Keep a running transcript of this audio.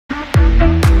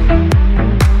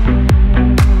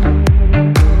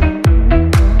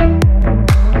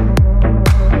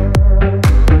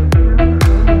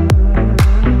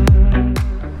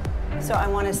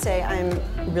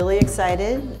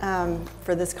excited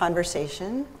for this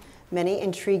conversation. Many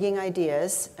intriguing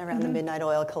ideas around the Midnight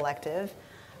Oil Collective.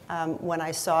 When I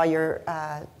saw your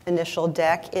initial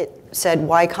deck, it said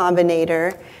Y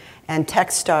Combinator and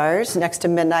Techstars next to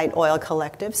Midnight Oil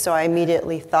Collective. So I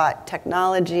immediately thought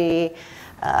technology,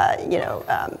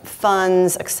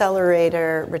 funds,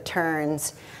 accelerator,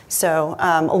 returns. So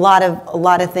a lot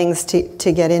of things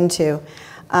to get into.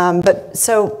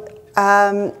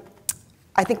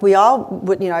 I think we all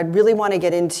would, I'd really want to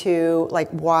get into like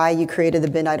why you created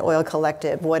the Midnight Oil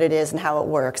Collective, what it is and how it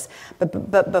works.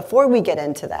 But before we get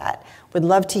into that, we'd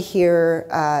love to hear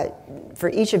for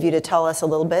each of you to tell us a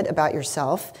little bit about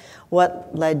yourself,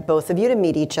 what led both of you to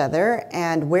meet each other,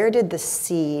 and where did the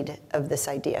seed of this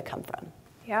idea come from?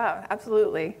 Yeah,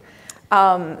 absolutely.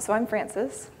 So I'm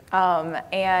Frances,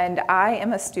 and I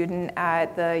am a student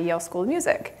at the Yale School of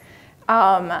Music.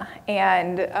 Sola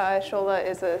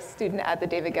is a student at the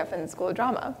David Geffen School of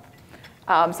Drama.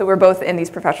 So we're both in these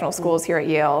professional schools here at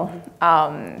Yale.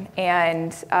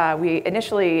 We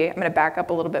initially, I'm going to back up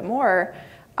a little bit more,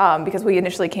 because we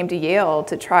initially came to Yale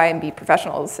to try and be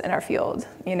professionals in our field.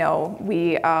 It's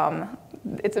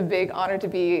a big honor to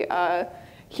be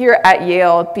here at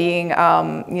Yale, being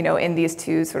in these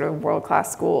two sort of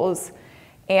world-class schools.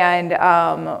 And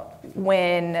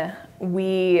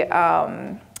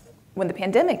when the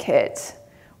pandemic hit,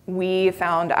 we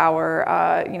found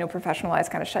our professional lives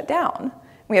kind of shut down.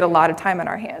 We had a lot of time on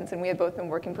our hands, and we had both been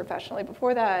working professionally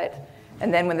before that.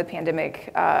 And then when the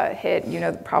pandemic hit,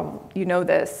 the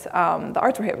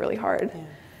arts were hit really hard. Yeah.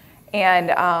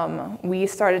 And we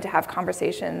started to have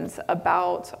conversations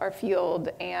about our field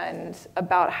and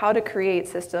about how to create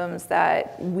systems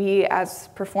that we as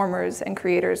performers and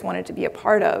creators wanted to be a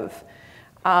part of.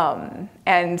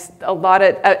 And a lot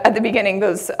of, at the beginning,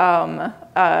 those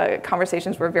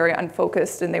conversations were very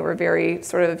unfocused and they were very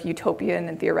sort of utopian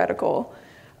and theoretical.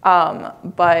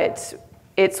 But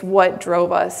it's what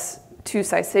drove us to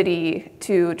Tsai City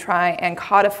to try and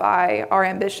codify our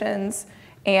ambitions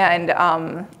and,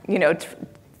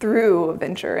 through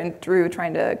venture and through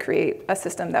trying to create a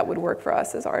system that would work for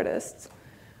us as artists.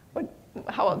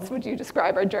 How else would you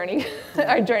describe our journey,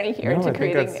 here to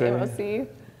creating MOC?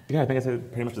 Yeah, I think I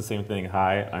said pretty much the same thing.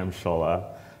 Hi, I'm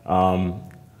Sola. Going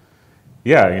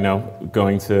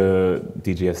to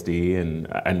DGSD, and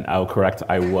I'll correct,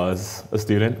 I was a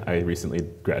student. I recently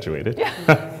graduated.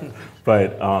 Yeah.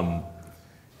 But,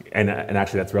 and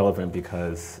actually that's relevant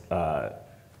because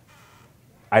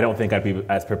I don't think I'd be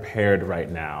as prepared right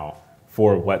now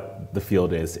for what the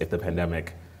field is if the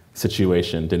pandemic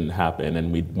situation didn't happen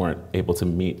and we weren't able to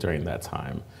meet during that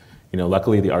time.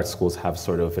 Luckily the art schools have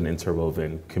sort of an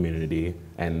interwoven community,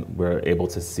 and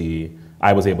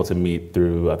I was able to meet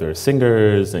through other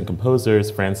singers and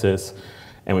composers, Frances,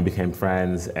 and we became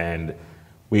friends, and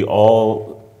we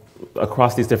all,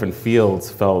 across these different fields,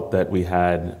 felt that we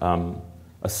had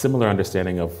a similar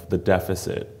understanding of the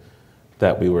deficit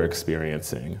that we were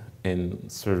experiencing in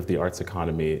sort of the arts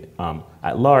economy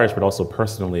at large, but also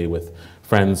personally with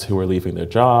friends who were leaving their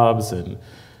jobs and,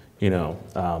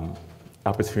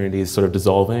 opportunities sort of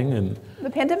dissolving. And the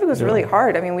pandemic was really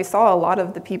hard. I mean, we saw a lot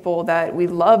of the people that we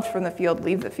loved from the field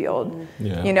leave the field.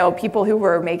 Yeah. People who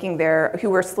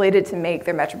were slated to make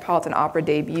their Metropolitan Opera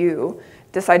debut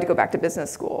decide to go back to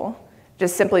business school,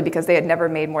 just simply because they had never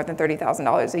made more than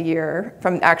 $30,000 a year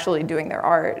from actually doing their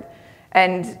art.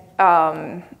 And,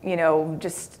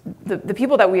 just the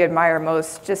people that we admire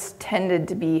most just tended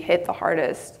to be hit the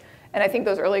hardest. And I think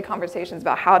those early conversations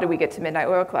about how do we get to Midnight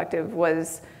Oil Collective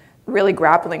was really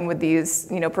grappling with these,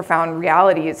 profound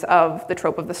realities of the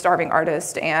trope of the starving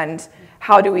artist, and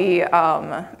how do we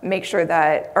make sure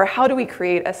that, or how do we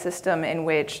create a system in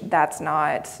which that's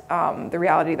not the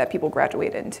reality that people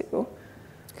graduate into?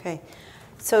 Okay,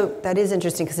 so that is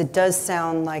interesting because it does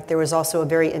sound like there was also a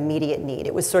very immediate need.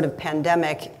 It was sort of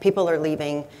pandemic, people are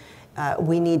leaving,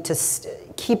 we need to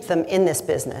keep them in this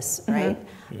business, right? Mm-hmm.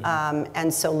 Yeah.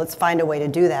 And so let's find a way to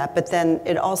do that. But then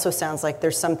it also sounds like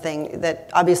there's something that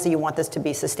obviously you want this to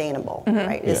be sustainable,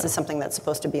 right? This is something that's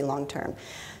supposed to be long-term.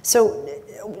 So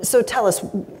tell us,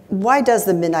 why does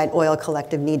the Midnight Oil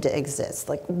Collective need to exist?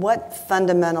 Like, what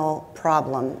fundamental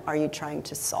problem are you trying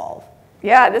to solve?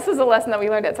 Yeah, this is a lesson that we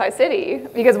learned at Tsai City,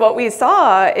 because what we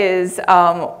saw is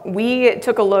we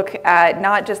took a look at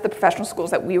not just the professional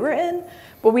schools that we were in,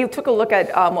 but we took a look at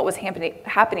what was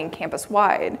happening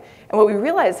campus-wide. And what we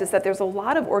realized is that there's a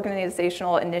lot of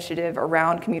organizational initiative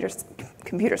around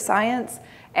computer science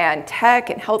and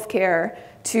tech and healthcare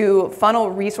to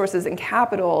funnel resources and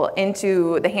capital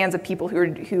into the hands of people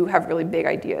who have really big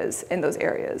ideas in those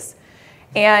areas.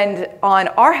 And on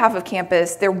our half of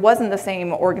campus, there wasn't the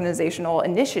same organizational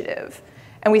initiative.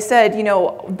 And we said, you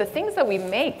know, the things that we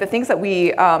make, the things that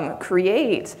we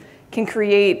create can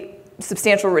create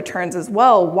substantial returns as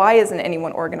well. Why isn't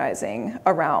anyone organizing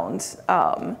around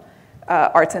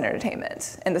arts and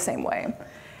entertainment in the same way?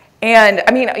 And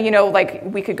I mean, you know, like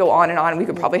we could go on and on. We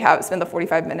could probably spend the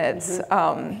 45 minutes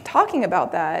talking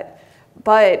about that.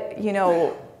 But, you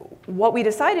know, what we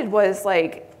decided was,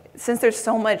 like, since there's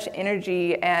so much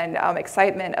energy and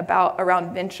excitement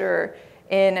around venture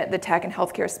in the tech and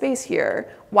healthcare space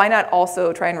here, why not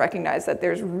also try and recognize that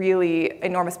there's really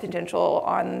enormous potential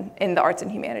in the arts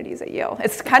and humanities at Yale?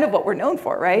 It's kind of what we're known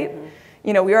for, right?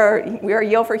 You know, we are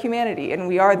Yale for humanity, and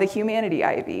we are the humanity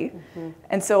Ivy.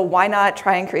 And so why not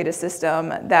try and create a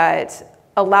system that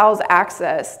allows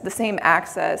access, the same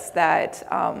access that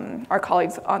our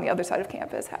colleagues on the other side of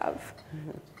campus have?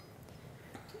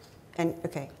 And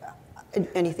okay,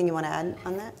 anything you want to add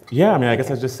on that? Yeah, I mean, I guess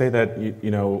I'd just say that,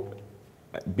 you know,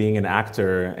 being an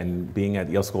actor and being at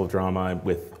Yale School of Drama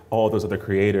with all those other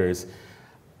creators,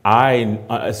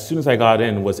 as soon as I got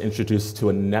in, was introduced to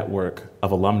a network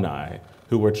of alumni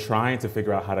who were trying to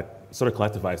figure out how to sort of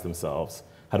collectivize themselves,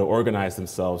 how to organize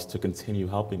themselves to continue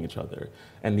helping each other.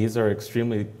 And these are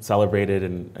extremely celebrated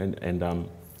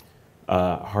and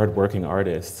hardworking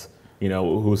artists, you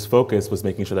know, whose focus was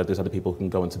making sure that there's other people who can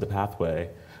go into the pathway.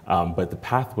 But the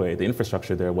pathway, the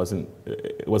infrastructure there wasn't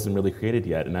really created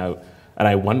yet. And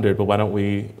I wondered, but why don't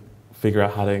we figure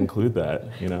out how to include that,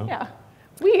 you know? Yeah.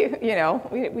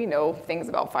 We know things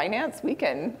about finance. We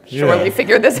can surely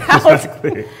figure this out.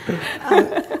 Exactly.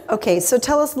 Okay, so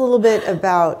tell us a little bit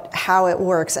about how it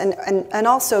works, and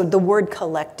also the word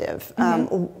collective.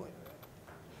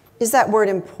 Is that word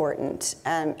important?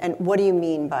 And what do you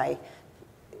mean by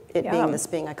it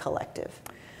being a collective?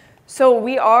 So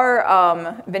we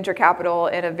are venture capital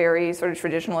in a very sort of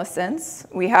traditionalist sense.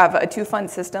 We have a two-fund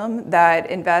system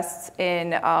that invests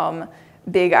in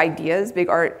big ideas, big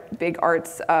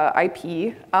arts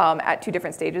IP at two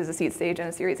different stages, a seed stage and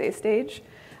a Series A stage.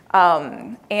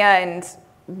 And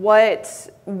what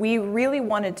we really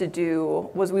wanted to do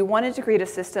was we wanted to create a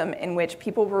system in which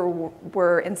people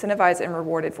were incentivized and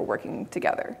rewarded for working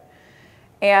together.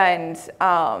 And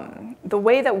the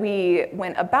way that we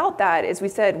went about that is we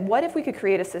said, what if we could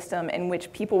create a system in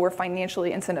which people were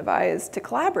financially incentivized to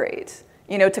collaborate,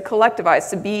 you know, to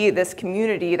collectivize, to be this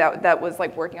community that was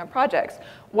like working on projects?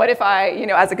 What if I, you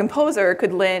know, as a composer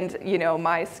could lend, you know,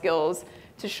 my skills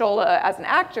to Sola as an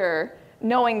actor,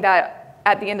 knowing that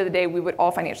at the end of the day, we would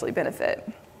all financially benefit?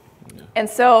 And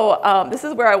so this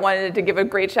is where I wanted to give a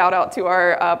great shout out to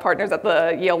our partners at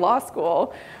the Yale Law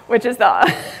School, which is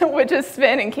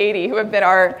Sven and Katie, who have been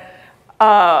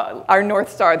our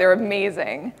North Star. They're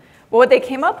amazing. But what they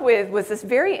came up with was this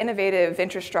very innovative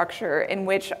venture structure in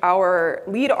which our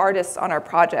lead artists on our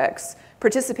projects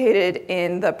participated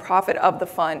in the profit of the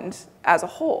fund as a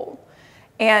whole.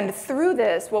 And through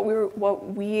this, what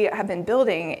we have been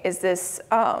building is this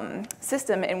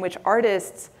system in which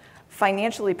artists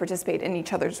financially participate in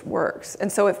each other's works.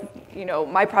 And so if, you know,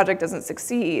 my project doesn't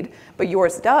succeed, but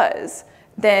yours does,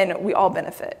 then we all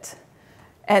benefit.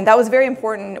 And that was very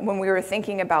important when we were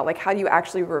thinking about, like, how do you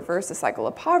actually reverse the cycle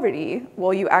of poverty?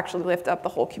 Well, you actually lift up the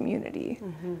whole community.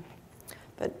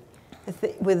 But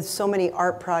with so many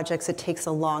art projects, it takes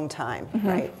a long time,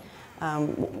 right?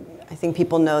 I think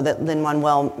people know that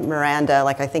Lin-Manuel Miranda,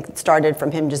 like, I think it started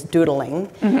from him just doodling,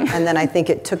 and then I think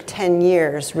it took 10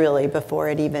 years really before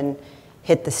it even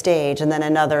hit the stage, and then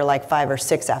another like 5 or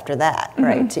 6 after that,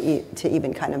 right, to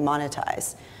even kind of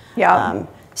monetize. Yeah.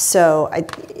 So I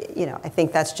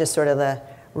think that's just sort of the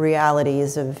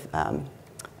realities of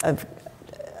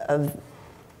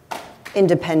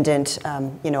independent,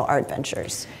 art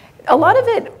ventures. A lot of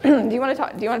it. Do you want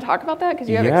to talk about that, because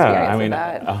you have experience with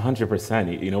that?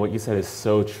 100%. You know, what you said is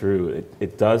so true.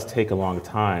 It does take a long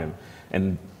time,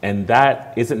 and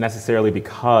that isn't necessarily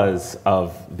because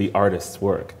of the artist's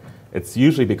work. It's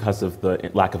usually because of the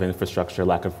lack of infrastructure,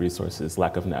 lack of resources,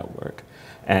 lack of network.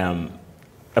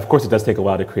 Of course, it does take a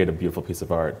while to create a beautiful piece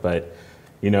of art, but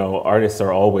you know, artists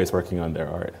are always working on their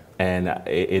art, and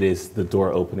it is the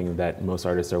door opening that most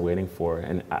artists are waiting for.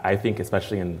 And I think,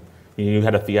 especially you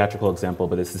had a theatrical example,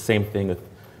 but it's the same thing with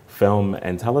film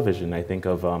and television. I think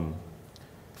of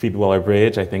Phoebe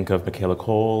Waller-Bridge, I think of Michaela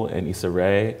Cole and Issa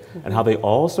Rae, and how they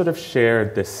all sort of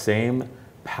shared the same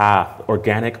path,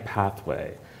 organic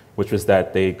pathway, which was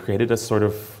that they created a sort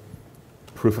of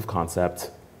proof of concept,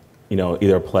 you know,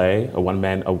 either a play, a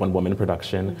one-woman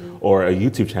production, or a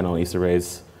YouTube channel on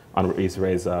Issa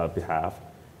Rae's behalf,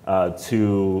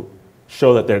 to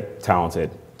show that they're talented,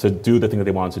 to do the thing that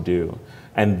they wanted to do.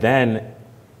 And then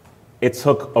it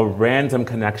took a random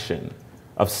connection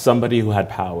of somebody who had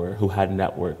power, who had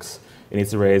networks in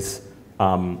Issa Rae's,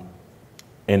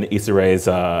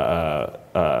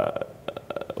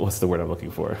 what's the word I'm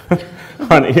looking for?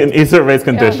 In Issa Rae's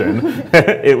condition,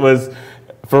 it was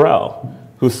Pharrell,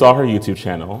 who saw her YouTube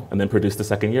channel and then produced the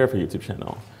second year of her YouTube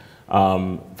channel.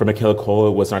 For Michaela Cole,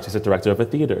 it was an artistic director of a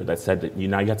theater that said that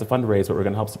now you have to fundraise, but we're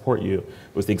going to help support you.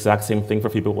 It was the exact same thing for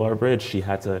Phoebe Waller-Bridge. She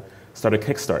had to start a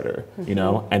Kickstarter, you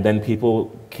know, and then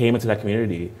people came into that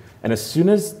community. And as soon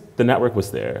as the network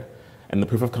was there and the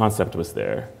proof of concept was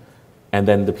there, and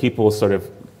then the people sort of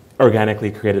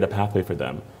organically created a pathway for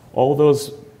them, all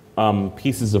those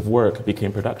pieces of work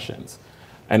became productions.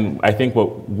 And I think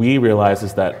what we realize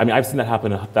is that, I mean, I've seen that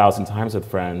happen 1,000 times with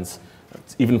friends,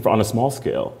 even on a small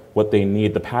scale. What they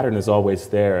need, the pattern is always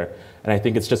there. And I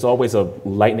think it's just always a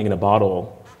lightning in a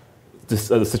bottle,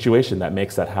 the situation that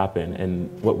makes that happen. And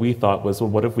what we thought was, well,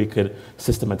 what if we could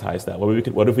systematize that?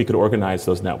 What if we could organize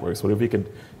those networks? What if we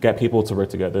could get people to work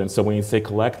together? And so when you say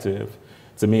collective,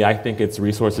 to me, I think it's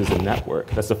resources and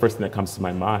network. That's the first thing that comes to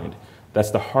my mind.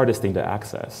 That's the hardest thing to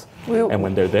access. And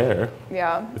when they're there,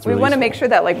 yeah, it's we really want to useful. make sure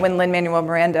that, like, when Lin-Manuel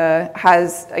Miranda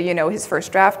has, you know, his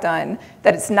first draft done,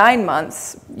 that it's 9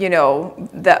 months, you know,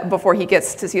 that before he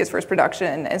gets to see his first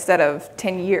production instead of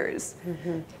 10 years,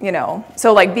 you know.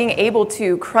 So, like, being able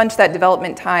to crunch that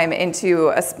development time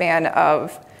into a span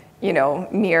of, you know,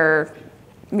 mere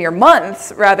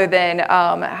months rather than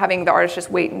having the artist just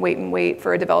wait and wait and wait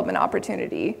for a development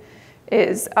opportunity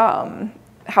is how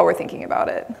we're thinking about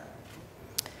it.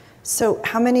 So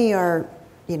how many are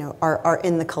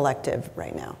in the collective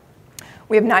right now?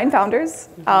 We have 9 founders,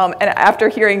 and after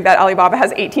hearing that Alibaba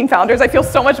has 18 founders, I feel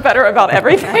so much better about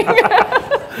everything.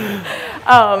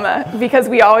 Because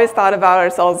we always thought about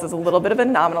ourselves as a little bit of an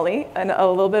anomaly,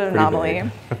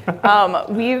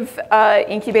 We've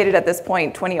incubated at this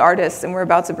point 20 artists, and we're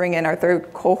about to bring in our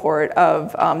 3rd cohort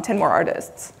of 10 more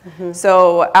artists.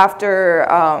 So after,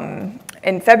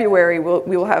 in February,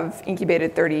 we will have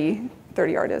incubated 30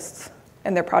 artists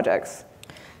and their projects.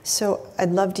 So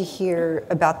I'd love to hear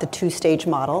about the 2-stage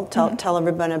model. Tell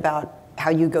everyone about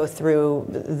how you go through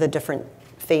the different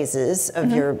phases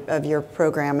of your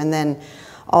program, and then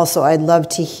also I'd love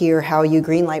to hear how you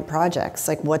greenlight projects.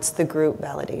 Like, what's the group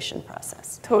validation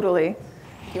process? Totally.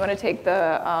 You want to take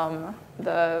the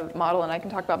model, and I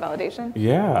can talk about validation?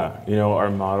 Yeah, you know,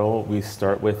 our model, we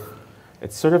start with,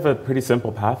 it's sort of a pretty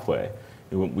simple pathway.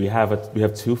 We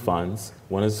have 2 funds.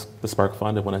 One is the Spark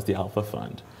Fund and one is the Alpha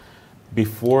Fund.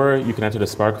 Before you can enter the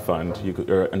Spark Fund,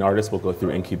 an artist will go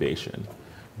through incubation.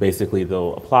 Basically,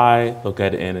 they'll apply, they'll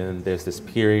get in, and there's this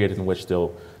period in which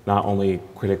they'll not only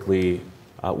critically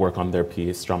work on their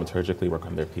piece, dramaturgically work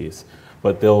on their piece,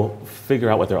 but they'll figure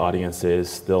out what their audience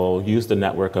is. They'll use the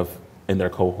network in their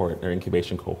cohort, their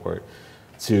incubation cohort,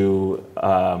 to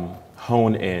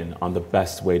hone in on the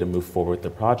best way to move forward with the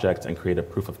project and create a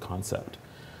proof of concept.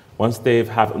 Once they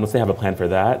have a plan for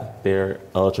that, they're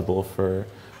eligible for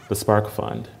the Spark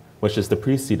Fund, which is the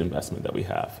pre-seed investment that we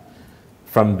have.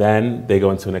 From then, they go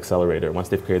into an accelerator once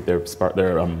they've created their proof of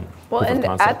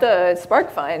concept. At the Spark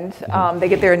Fund, they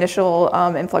get their initial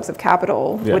influx of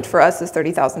capital, which for us is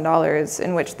 $30,000,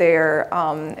 in which they're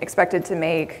expected to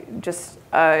make just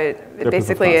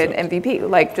basically an MVP.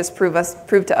 Like, just prove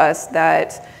to us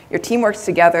that your team works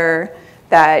together,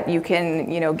 that you can,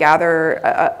 you know, gather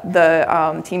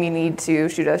the team you need to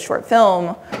shoot a short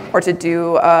film or to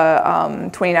do a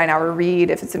 29-hour read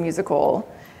if it's a musical,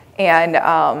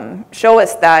 and show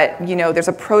us that, you know, there's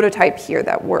a prototype here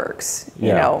that works,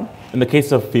 you know. In the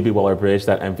case of Phoebe Waller-Bridge,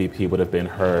 that MVP would have been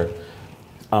her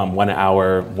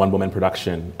 1-hour, one-woman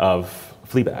production of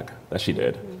Fleabag that she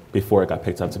did before it got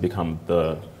picked up to become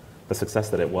the success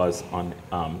that it was on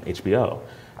HBO.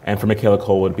 And for Michaela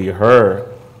Cole would be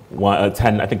her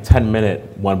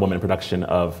 10-minute one-woman production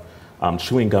of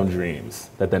Chewing Gum Dreams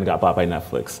that then got bought by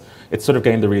Netflix. It's sort of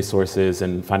getting the resources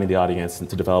and finding the audience and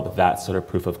to develop that sort of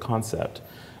proof of concept.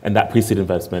 And that pre-seed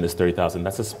investment is $30,000.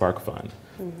 That's a Spark Fund.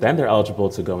 Then they're eligible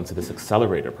to go into this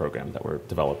accelerator program that we're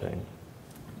developing.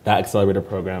 That accelerator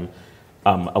program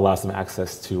allows them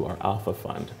access to our Alpha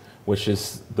Fund, which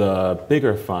is the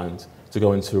bigger fund to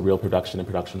go into real production and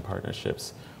production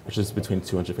partnerships, which is between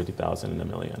 $250,000 and $1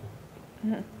 million.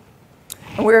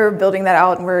 We're building that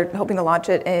out, and we're hoping to launch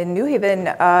it in New Haven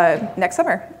next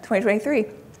summer, 2023.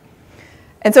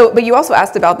 And so, but you also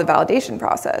asked about the validation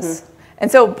process. And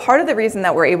so part of the reason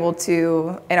that we're able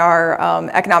to, in our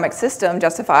economic system,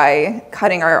 justify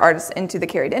cutting our artists into the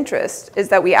carried interest is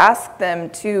that we ask them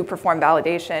to perform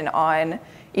validation on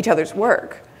each other's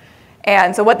work.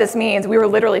 And so what this means, we were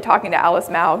literally talking to Alice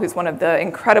Mao, who's one of the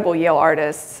incredible Yale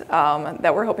artists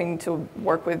that we're hoping to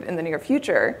work with in the near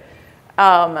future.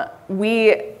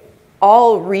 We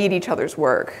all read each other's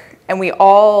work, and we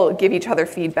all give each other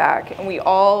feedback, and we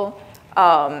all,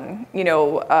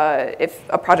 if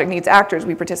a project needs actors,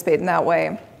 we participate in that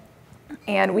way.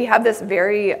 And we have this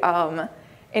very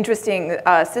interesting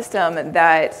system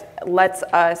that lets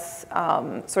us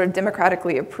sort of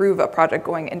democratically approve a project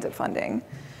going into funding.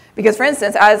 Because, for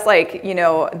instance, as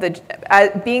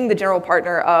being the general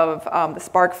partner of the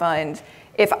Spark Fund,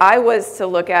 if I was to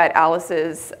look at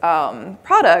Alice's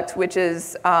product, which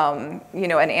is an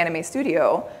anime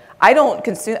studio, I don't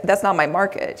consume. That's not my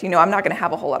market. I'm not going to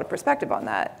have a whole lot of perspective on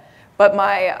that. But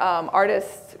my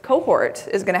artist cohort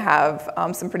is going to have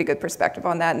some pretty good perspective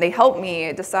on that, and they help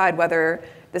me decide whether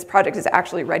this project is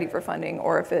actually ready for funding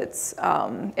or if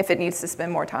it needs to spend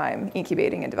more time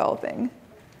incubating and developing.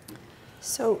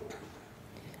 So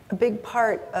a big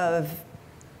part of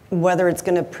whether it's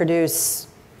going to produce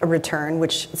a return,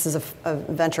 which this is a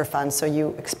venture fund, so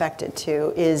you expect it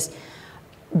to, is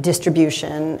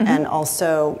distribution and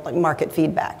also like market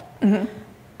feedback.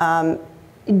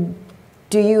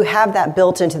 Do you have that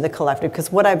built into the collective?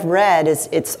 Because what I've read is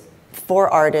it's for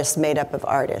artists made up of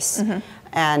artists,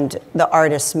 and the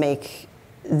artists make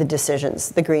the decisions,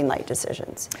 the green light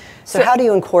decisions. So how do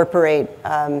you incorporate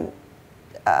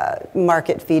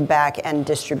market feedback and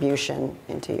distribution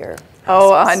into your process?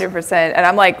 Oh, 100%. And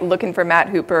I'm like looking for Matt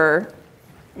Hooper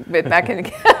with Matt.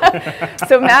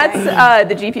 So Matt's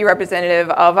the GP representative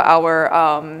of our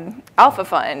Alpha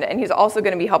Fund, and he's also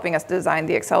going to be helping us design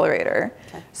the accelerator.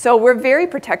 Okay. So we're very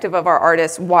protective of our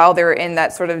artists while they're in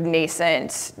that sort of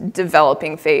nascent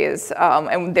developing phase,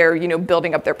 and they're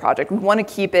building up their project. We want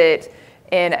to keep it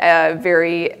in a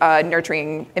very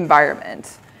nurturing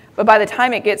environment. But by the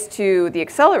time it gets to the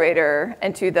accelerator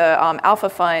and to the Alpha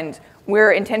Fund,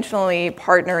 we're intentionally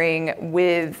partnering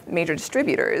with major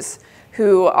distributors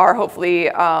who are hopefully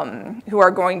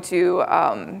going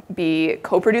to be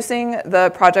co-producing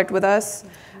the project with us.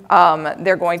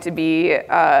 They're going to be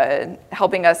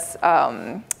helping us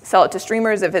sell it to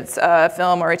streamers if it's a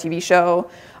film or a TV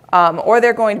show, or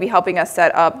they're going to be helping us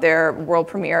set up their world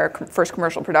premiere first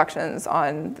commercial productions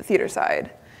on the theater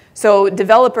side. So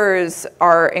developers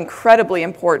are incredibly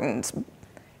important,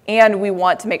 and we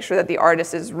want to make sure that the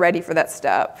artist is ready for that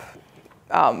step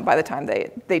by the time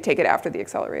they take it after the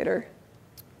accelerator.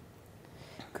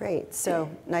 Great. So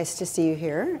nice to see you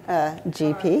here,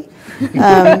 GP.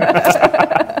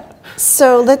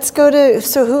 So let's go to,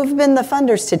 who've been the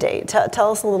funders to date?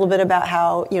 Tell us a little bit about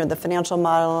how, the financial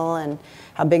model and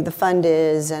how big the fund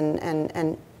is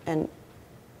and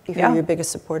who your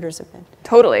biggest supporters have been.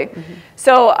 Totally.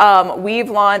 So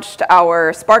we've launched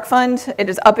our Spark Fund. It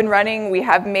is up and running. We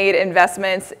have made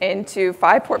investments into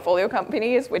 5 portfolio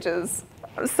companies, which is,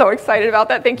 I'm so excited about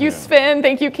that. Thank you, Sven.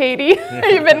 Thank you, Katie.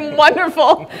 You've been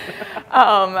wonderful.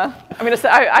 I'm going to say,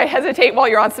 I hesitate while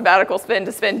you're on sabbatical, Sven,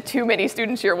 to send too many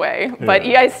students your way. But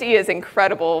EIC is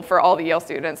incredible for all the Yale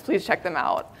students. Please check them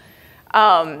out.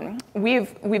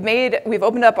 We've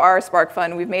opened up our Spark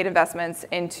Fund. We've made investments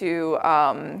into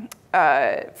 5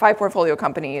 portfolio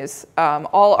companies,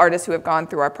 all artists who have gone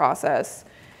through our process.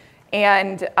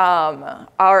 And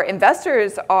our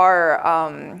investors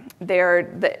are they're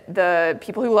the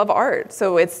people who love art.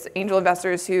 So it's angel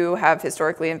investors who have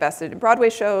historically invested in Broadway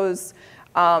shows.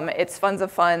 It's funds of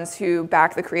funds who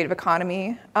back the creative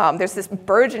economy. There's this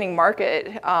burgeoning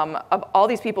market of all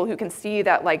these people who can see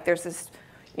that there's this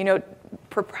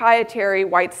proprietary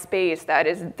white space that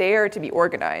is there to be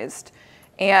organized.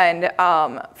 And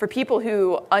for people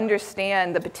who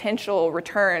understand the potential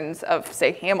returns of,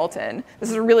 say, Hamilton,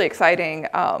 this is a really exciting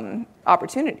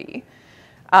opportunity.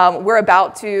 We're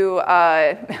about to,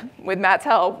 with Matt's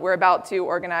help, we're about to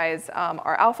organize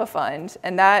our Alpha Fund,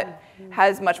 and that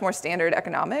has much more standard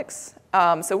economics.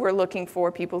 So we're looking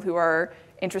for people who are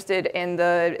interested in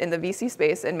the VC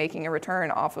space and making a return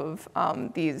off of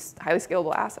these highly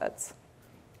scalable assets.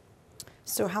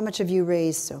 So how much have you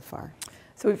raised so far?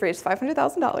 So we've raised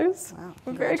 $500,000. Wow!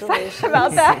 We're very excited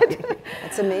about that.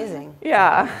 That's amazing.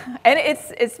 Yeah, and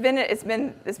it's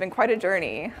been quite a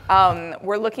journey.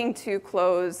 We're looking to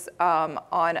close on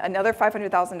another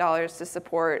 $500,000 to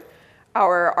support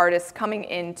our artists coming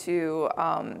into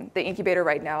the incubator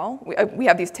right now. We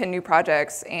have these 10 new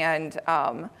projects, and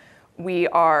we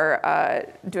are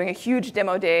doing a huge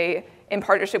demo day in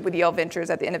partnership with Yale Ventures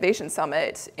at the Innovation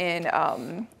Summit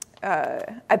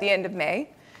at the end of May.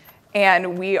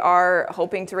 And we are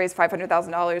hoping to raise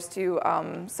 $500,000 to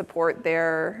support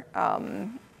their,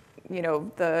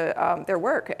 their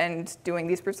work and doing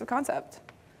these proofs of concept.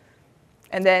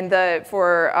 And then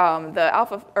for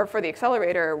the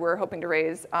accelerator, we're hoping to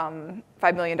raise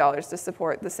 $5 million to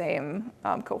support the same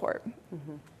cohort.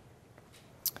 Mm-hmm.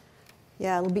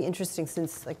 Yeah, it'll be interesting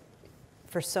since like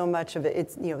for so much of it,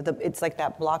 it's it's like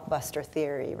that blockbuster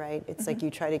theory, right? It's like you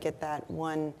try to get that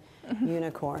one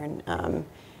unicorn,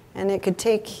 and it could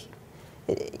take.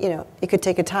 It could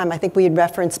take a time. I think we had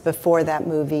referenced before that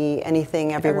movie,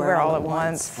 Anything Everywhere All at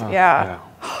Once. Oh, yeah.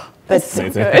 But it's so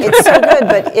good,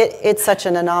 but it's such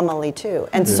an anomaly too.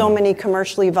 And so many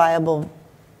commercially viable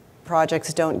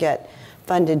projects don't get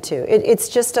funded too. It's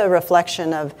just a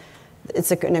reflection of,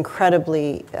 it's an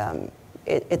incredibly,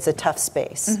 it's a tough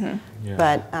space.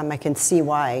 But I can see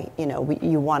why,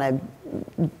 you want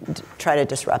to try to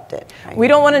disrupt it. Right? We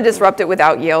don't want to disrupt it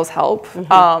without Yale's help.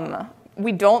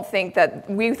 We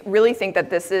really think that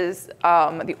this is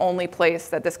the only place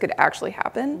that this could actually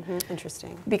happen.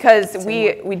 Interesting. Because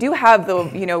we do have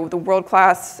the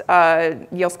world-class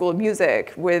Yale School of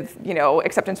Music with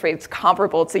acceptance rates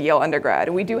comparable to Yale undergrad.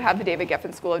 We do have the David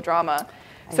Geffen School of Drama.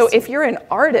 So if you're an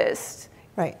artist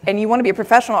and you want to be a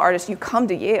professional artist, you come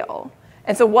to Yale.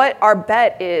 And so what our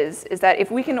bet is that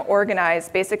if we can organize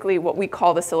basically what we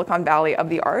call the Silicon Valley of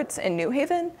the arts in New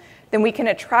Haven, then we can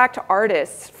attract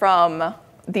artists from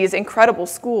these incredible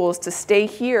schools to stay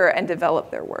here and develop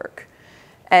their work.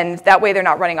 And that way they're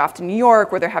not running off to New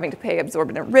York where they're having to pay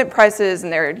exorbitant rent prices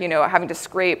and they're having to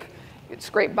scrape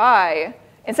by.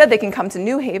 Instead, they can come to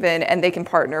New Haven and they can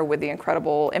partner with the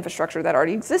incredible infrastructure that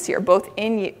already exists here, both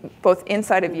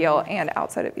inside of Yale and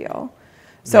outside of Yale.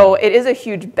 So it is a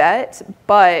huge bet,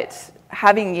 but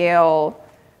having Yale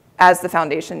as the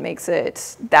foundation makes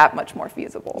it that much more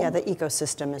feasible. Yeah, the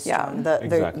ecosystem is strong.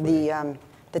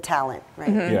 The talent, right?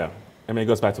 Yeah, I mean, it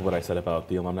goes back to what I said about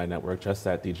the alumni network, just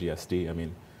at DGSD. I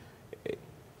mean,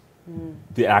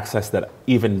 the access that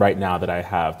even right now that I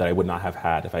have, that I would not have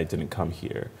had if I didn't come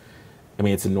here. I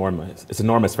mean, it's enormous. It's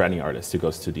enormous for any artist who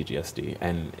goes to DGSD,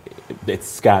 and it's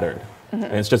scattered. And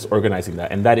it's just organizing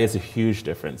that. And that is a huge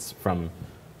difference from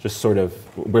just sort of,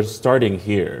 we're starting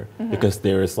here because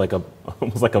there's like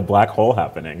almost like a black hole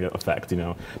happening effect,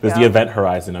 There's the event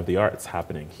horizon of the arts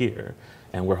happening here.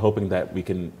 And we're hoping that we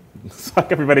can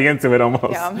suck everybody into it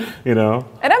almost, And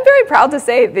I'm very proud to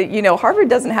say that, Harvard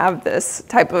doesn't have this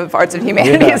type of arts and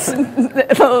humanities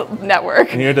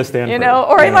network. Near to Stanford.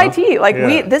 Or MIT.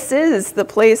 This is the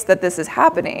place that this is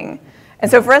happening. And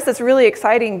so for us, it's really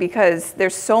exciting because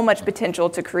there's so much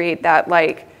potential to create that,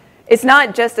 it's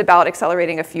not just about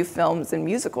accelerating a few films and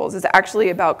musicals. It's actually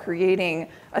about creating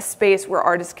a space where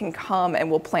artists can come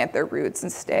and will plant their roots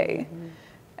and stay.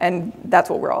 And that's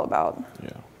what we're all about. Yeah.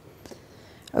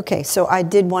 Okay, so I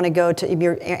did want to go to,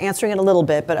 you're answering it a little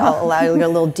bit, but I'll allow you to go a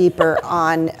little deeper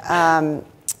on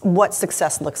what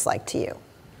success looks like to you.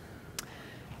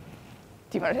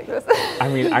 Do you want to take this? I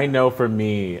mean, I know for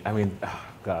me, oh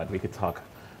God, we could talk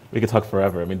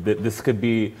forever. I mean, this could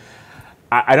be,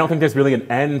 I don't think there's really an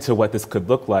end to what this could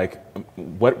look like.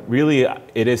 What really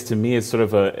it is to me is sort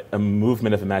of a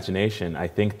movement of imagination. I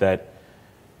think that,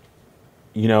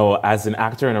 as an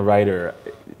actor and a writer,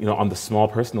 on the small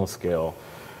personal scale,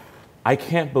 I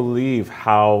can't believe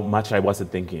how much I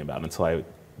wasn't thinking about until I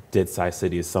did Tsai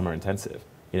City's summer intensive.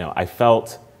 I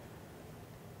felt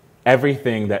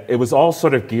everything that, it was all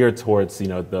sort of geared towards,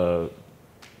 the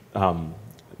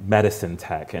medicine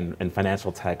tech and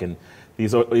financial tech and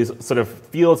these sort of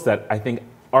fields that I think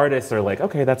artists are like,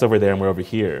 okay, that's over there and we're over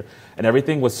here. And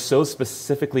everything was so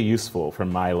specifically useful for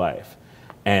my life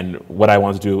and what I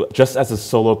wanted to do just as a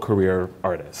solo career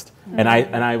artist. And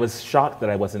I was shocked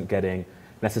that I wasn't getting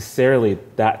necessarily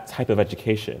that type of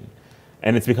education.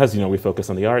 And it's because, we focus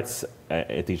on the arts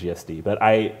at DGSD. But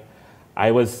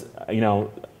I was,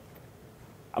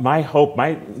 my hope,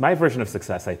 my version of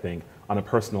success, I think, on a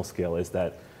personal scale is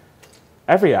that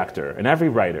every actor and every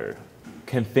writer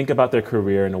can think about their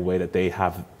career in a way that they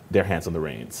have their hands on the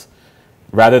reins,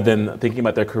 rather than thinking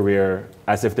about their career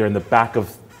as if they're in the back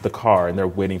of the car and they're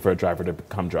waiting for a driver to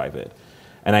come drive it.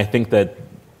 And I think that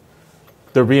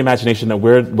the reimagination that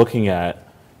we're looking at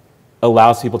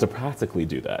allows people to practically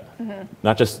do that,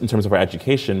 not just in terms of our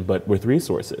education, but with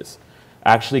resources.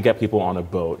 Actually get people on a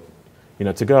boat,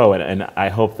 to go. And I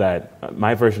hope that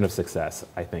my version of success,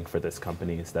 I think, for this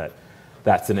company is that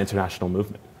that's an international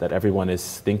movement, that everyone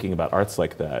is thinking about arts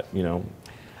like that,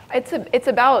 It's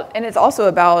about, and it's also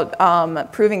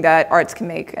about proving that arts can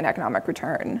make an economic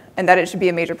return and that it should be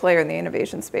a major player in the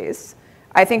innovation space.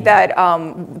 I think that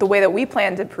the way that we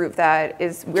plan to prove that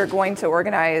is we're going to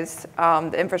organize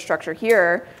the infrastructure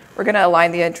here. We're We're going to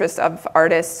align the interests of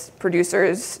artists,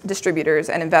 producers, distributors,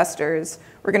 and investors.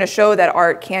 We're going to show that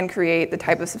art can create the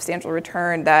type of substantial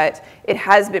return that it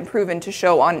has been proven to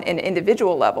show on an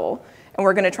individual level. And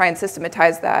we're going to try and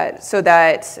systematize that so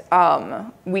that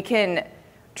we can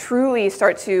truly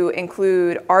start to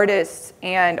include artists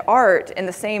and art in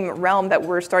the same realm that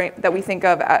we think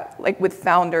of like with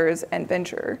founders and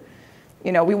venture.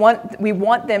 You know, we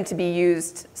want them to be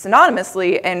used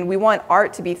synonymously, and we want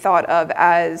art to be thought of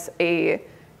as a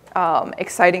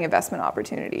exciting investment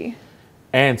opportunity.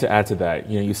 And to add to that,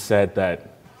 you know, you said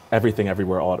that Everything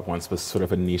Everywhere All at Once was sort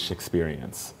of a niche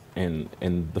experience in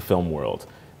the film world.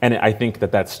 And I think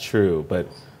that that's true, but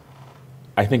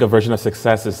I think a version of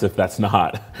success is if that's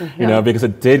not, you know, because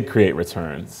it did create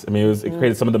returns. I mean, it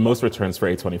created some of the most returns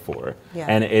for A24,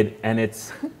 and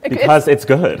it's because it's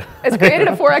good. It's created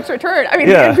a 4x return. I mean,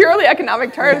 in purely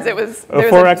economic terms, it was a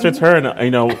 4x return.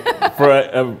 You know, for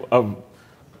a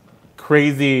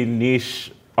crazy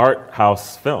niche art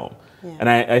house film. And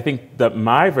I think that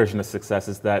my version of success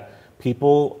is that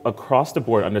people across the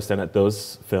board understand that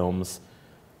those films,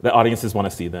 the audiences want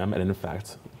to see them, and in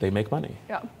fact, they make money.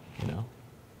 Yeah. You know.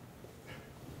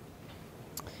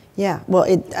 Yeah, well,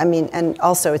 I mean, and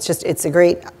also it's a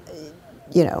great,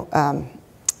 you know,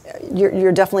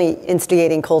 you're definitely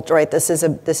instigating culture, right? This is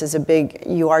a big,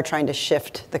 you are trying to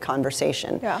shift the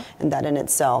conversation. Yeah. And that in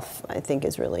itself, I think,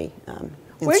 is really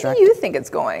Where do you think it's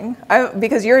going?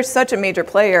 Because you're such a major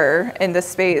player in this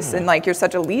space, and like you're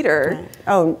such a leader. Right.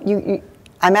 Oh,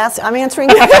 I'm answering.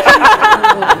 Sorry.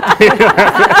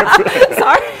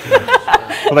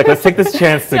 Well, like, let's take this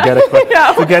chance to get a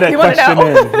question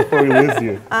in before we lose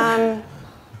you.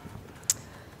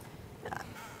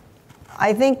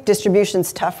 I think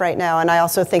distribution's tough right now, and I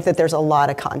also think that there's a lot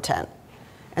of content.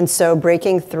 And so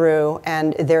breaking through,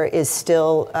 and there is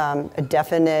still a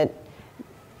definite,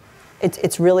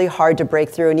 it's really hard to break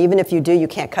through, and even if you do, you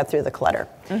can't cut through the clutter.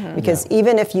 Because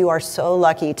even if you are so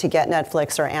lucky to get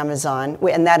Netflix or Amazon,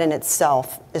 and that in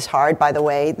itself is hard, by the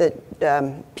way,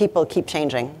 that people keep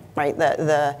changing, right?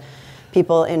 The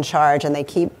people in charge, and they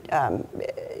keep,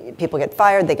 people get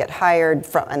fired, they get hired,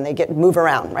 and they move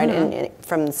around, right,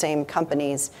 from the same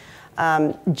companies.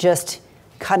 Just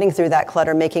cutting through that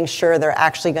clutter, making sure they're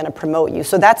actually going to promote you.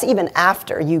 So that's even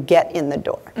after you get in the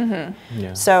door.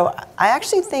 So I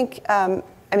actually think,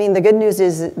 I mean, the good news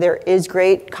is there is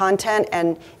great content,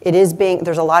 and it is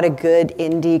there's a lot of good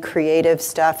indie creative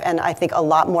stuff, and I think a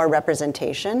lot more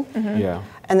representation.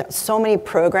 And so many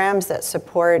programs that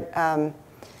support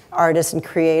artists and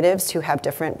creatives who have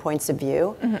different points of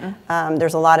view.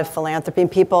 There's a lot of philanthropy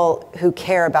and people who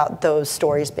care about those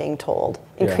stories being told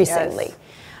increasingly.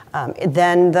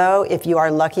 Then, though, if you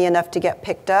are lucky enough to get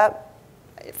picked up,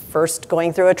 first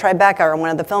going through a Tribeca or one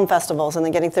of the film festivals, and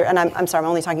then getting through, and I'm sorry, I'm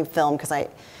only talking film because I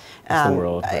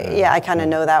kind of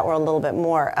know that world a little bit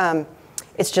more.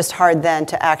 It's just hard then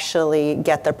to actually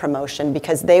get the promotion,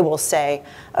 because they will say,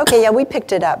 okay, yeah, we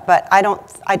picked it up, but I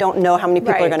don't know how many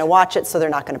people are going to watch it, so they're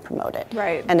not going to promote it.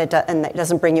 And it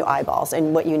doesn't bring you eyeballs,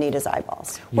 and what you need is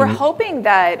eyeballs. We're hoping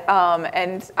that,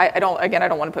 and I don't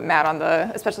want to put Matt on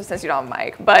especially since you don't have a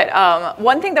mic, but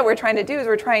one thing that we're trying to do is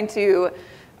we're trying to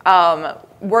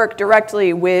work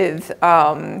directly with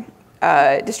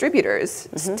distributors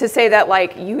to say that,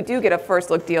 like, you do get a first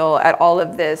look deal at all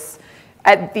of this,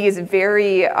 at these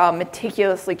very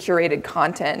meticulously curated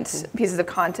pieces of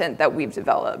content that we've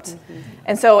developed.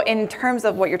 And so in terms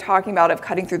of what you're talking about of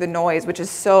cutting through the noise, which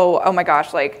is so, oh my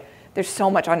gosh, like there's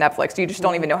so much on Netflix, you just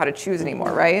don't even know how to choose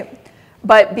anymore, right?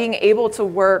 But being able to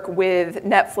work with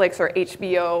Netflix or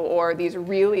HBO or these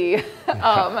really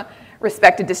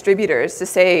respected distributors to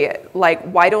say, like,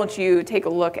 why don't you take a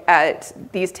look at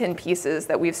these 10 pieces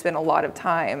that we've spent a lot of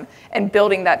time, and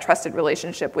building that trusted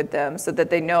relationship with them so that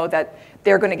they know that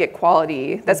they're going to get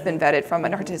quality that's been vetted from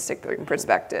an artistic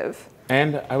perspective.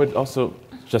 And I would also,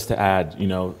 just to add, you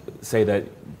know, say that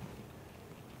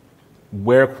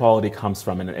where quality comes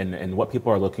from and what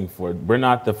people are looking for, we're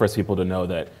not the first people to know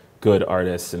that good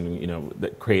artists and, you know,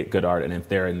 that create good art, and if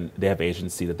they have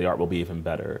agency, that the art will be even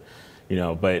better. You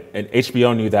know, and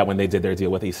HBO knew that when they did their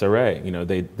deal with Issa Rae. You know,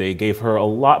 they gave her a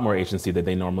lot more agency than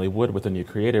they normally would with a new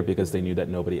creator, because they knew that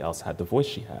nobody else had the voice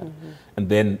she had. And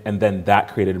then that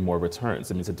created more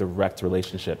returns. I mean, it's a direct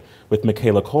relationship. With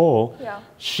Michaela Cole,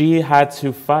 she had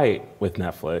to fight with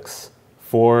Netflix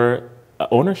for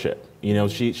ownership. You know,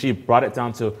 she brought it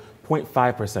down to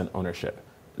 0.5% ownership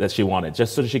that she wanted,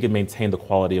 just so that she could maintain the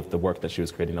quality of the work that she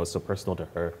was creating that was so personal to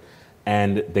her.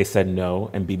 And they said no,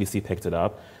 and BBC picked it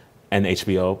up. And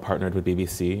HBO partnered with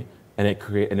BBC, and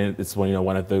it's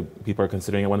one of the people are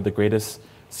considering it one of the greatest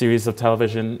series of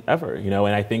television ever. You know,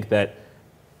 and I think that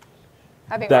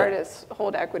Having artists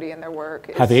hold equity in their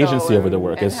work, have agency over their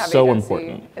work is so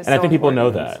important. And I think people know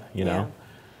that, you know?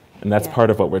 And that's part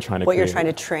of what we're trying to create. What you're trying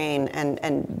to train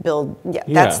and build.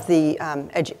 That's the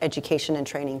education and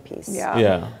training piece.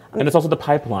 And it's also the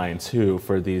pipeline too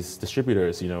for these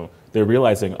distributors. You know, they're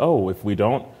realizing, oh, if we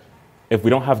don't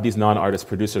have these non-artist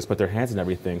producers put their hands in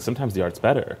everything, sometimes the art's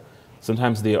better.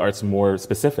 Sometimes the art's more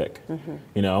specific.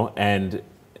 You know, and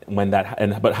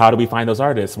but how do we find those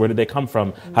artists? Where did they come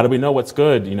from? How do we know what's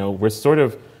good? You know, we're sort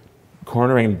of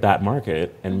cornering that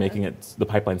market and making the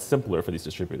pipeline simpler for these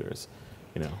distributors.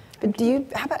 You know. But do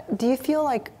you feel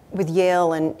like with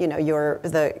Yale and, you know,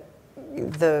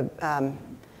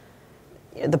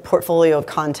 the portfolio of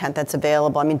content that's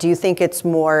available, I mean, do you think it's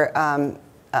more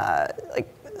like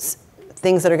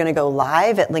things that are going to go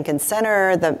live at Lincoln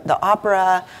Center, the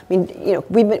opera? I mean, you know,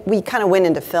 we kind of went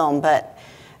into film, but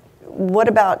what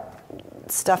about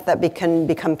stuff that can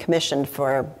become commissioned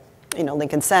for, you know,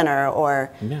 Lincoln Center or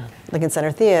Lincoln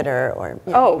Center Theater or...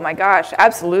 You know. Oh my gosh,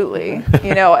 absolutely.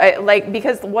 You know,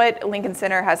 because what Lincoln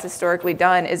Center has historically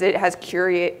done is it has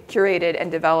curated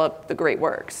and developed the great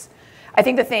works. I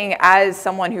think the thing, as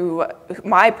someone who,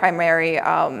 my primary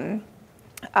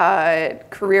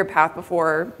career path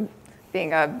before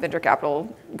being a venture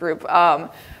capital group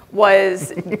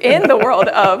was in the world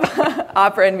of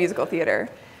opera and musical theater.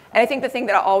 And I think the thing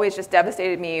that always just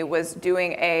devastated me was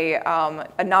doing a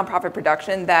nonprofit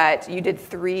production that you did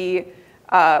 3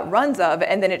 runs of,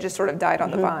 and then it just sort of died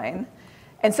on the vine.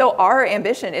 And so our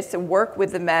ambition is to work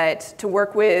with the Met, to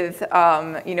work with,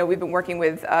 you know, we've been working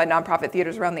with nonprofit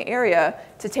theaters around the area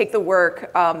to take the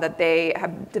work that they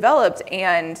have developed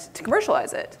and to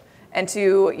commercialize it, and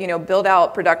to, you know, build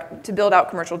out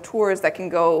commercial tours that can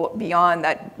go beyond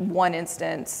that one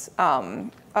instance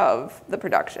of the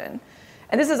production.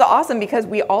 And this is awesome because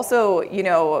we also, you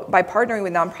know, by partnering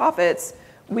with nonprofits,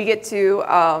 we get to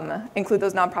include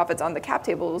those nonprofits on the cap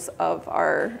tables of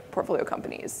our portfolio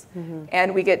companies.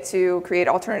 And we get to create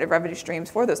alternative revenue streams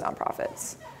for those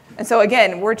nonprofits. And so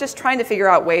again, we're just trying to figure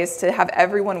out ways to have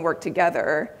everyone work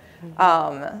together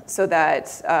so that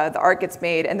the art gets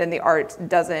made and then the art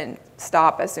doesn't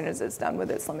stop as soon as it's done with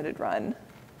its limited run.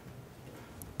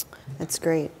 That's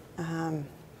great.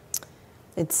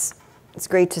 It's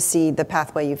great to see the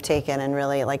pathway you've taken, and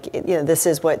really, like, you know, this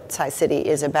is what Tsai City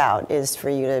is about, is for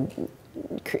you to,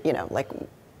 you know, like,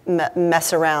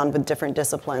 mess around with different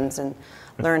disciplines and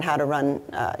learn how to run,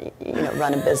 you know,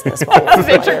 run a business. While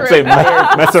you're Say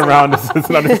mess around is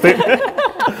an understatement.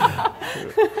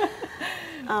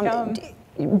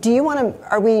 Do you want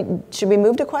to, should we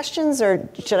move to questions, or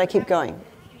should I keep going?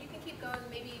 You can keep going,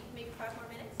 maybe 5 more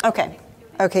minutes. Okay.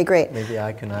 Okay, great. Maybe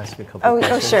I can ask you a couple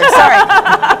questions. Oh, sure. Sorry.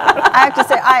 I have to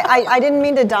say, I didn't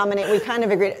mean to dominate. We kind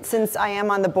of agreed, since I am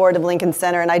on the board of Lincoln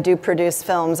Center and I do produce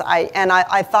films,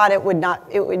 I thought it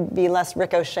would be less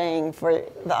ricocheting for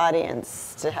the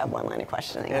audience to have one line of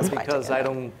questioning. And because I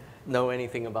don't know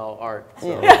anything about art.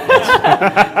 So.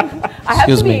 I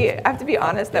have to be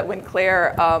honest that when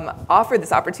Claire offered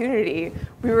this opportunity,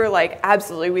 we were like,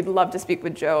 absolutely, we'd love to speak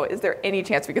with Joe. Is there any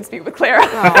chance we could speak with Claire? Right.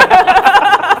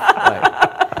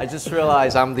 I just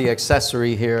realized I'm the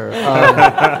accessory here.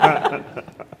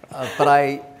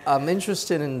 But I'm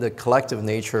interested in the collective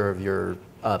nature of your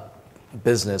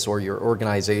business or your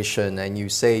organization, and you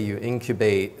say you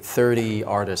incubate 30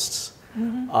 artists.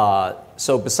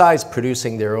 So besides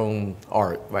producing their own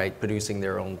art, right, producing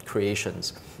their own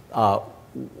creations, how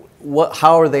else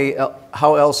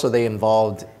are they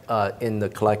involved in the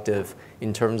collective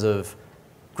in terms of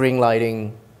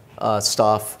greenlighting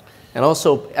stuff, and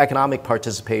also economic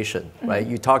participation, right?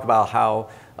 You talk about how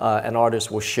an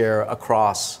artist will share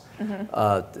across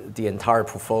the entire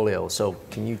portfolio. So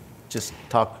can you just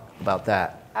talk about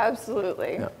that?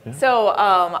 Absolutely. Yeah. So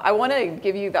I want to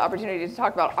give you the opportunity to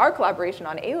talk about our collaboration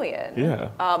on Alien. Yeah.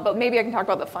 But maybe I can talk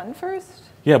about the fund first?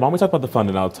 Yeah, why don't we talk about the fund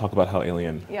and I'll talk about how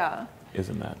Alien is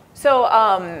in that. So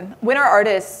when our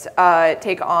artists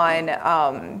take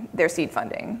on their seed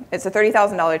funding, it's a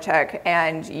 $30,000 check,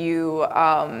 and you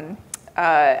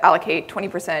allocate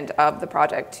 20% of the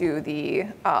project to the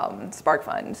Spark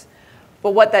Fund.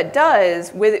 But what that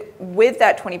does, with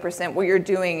that 20%, what you're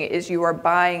doing is you are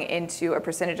buying into a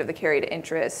percentage of the carried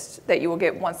interest that you will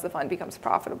get once the fund becomes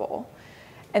profitable.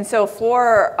 And so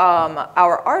for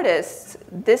our artists,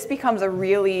 this becomes a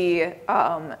really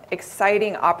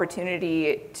exciting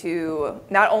opportunity to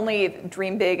not only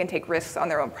dream big and take risks on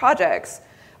their own projects,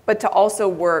 but to also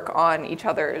work on each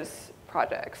other's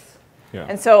projects. Yeah.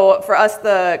 And so for us,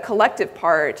 the collective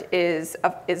part is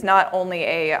not only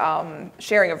a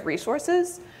sharing of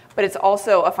resources, but it's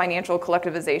also a financial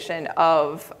collectivization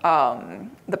of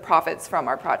the profits from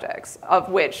our projects, of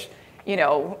which, you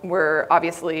know, we're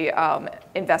obviously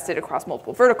invested across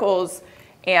multiple verticals,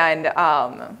 and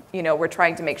you know, we're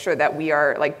trying to make sure that we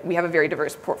have a very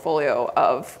diverse portfolio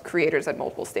of creators at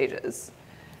multiple stages.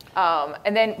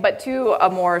 But to a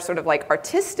more sort of like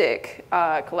artistic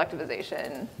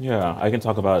collectivization. Yeah, I can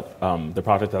talk about the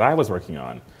project that I was working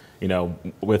on. You know,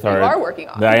 with our. You are working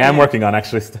on. That I am working on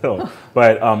actually still.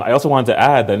 But I also wanted to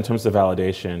add that in terms of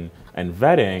validation and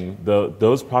vetting,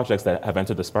 those projects that have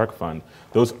entered the Spark Fund,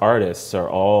 those artists are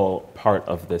all part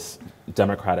of this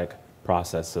democratic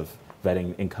process of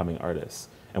vetting incoming artists.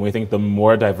 And we think the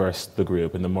more diverse the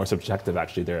group and the more subjective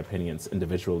actually their opinions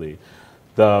individually,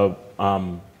 the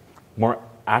more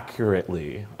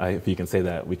accurately, if you can say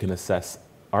that, we can assess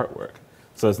artwork.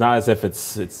 So it's not as if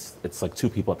it's like two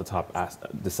people at the top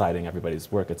deciding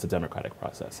everybody's work. It's a democratic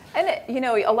process. And you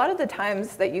know, a lot of the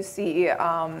times that you see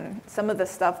some of the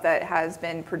stuff that has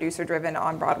been producer driven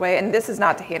on Broadway, and this is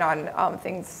not to hate on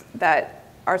things that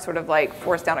are sort of like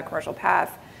forced down a commercial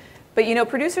path, but you know,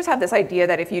 producers have this idea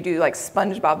that if you do like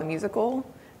SpongeBob the musical,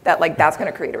 that like that's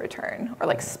going to create a return, or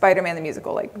like Spider-Man the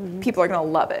musical, like people are going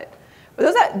to love it.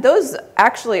 But those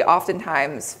actually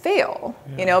oftentimes fail,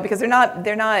 you know, because they're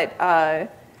not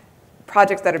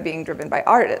projects that are being driven by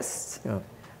artists. Yeah.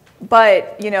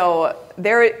 But you know,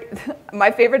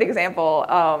 my favorite example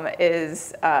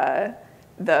is the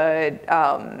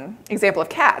example of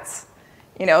Cats.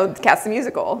 You know, Cats the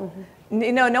musical.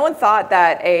 You know, no one thought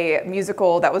that a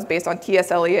musical that was based on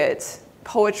T.S. Eliot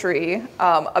poetry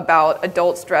about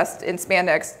adults dressed in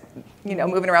spandex, you know,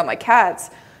 moving around like cats,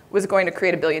 was going to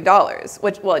create $1 billion,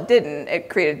 which, well, it didn't. It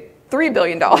created $3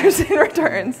 billion in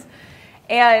returns.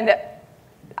 And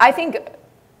I think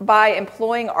by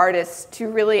employing artists to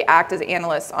really act as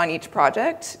analysts on each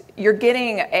project, you're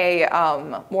getting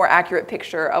a more accurate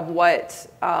picture of what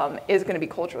is going to be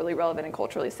culturally relevant and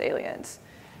culturally salient,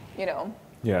 you know?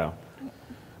 Yeah.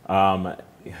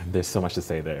 There's so much to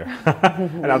say there.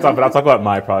 And I'll talk about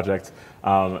my project.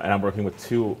 And I'm working with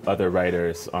two other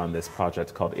writers on this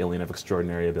project called Alien of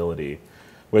Extraordinary Ability,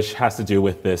 which has to do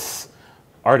with this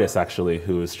artist, actually,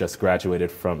 who's just graduated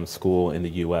from school in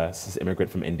the US, this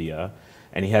immigrant from India.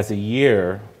 And he has a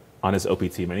year on his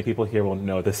OPT. Many people here will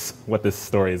know what this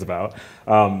story is about,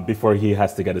 before he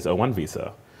has to get his O1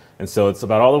 visa. And so it's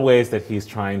about all the ways that he's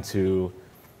trying to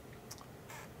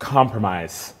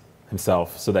compromise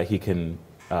himself so that he can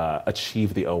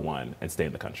achieve the O1 and stay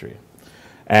in the country.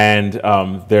 And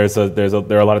there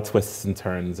are a lot of twists and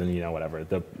turns, and you know, whatever.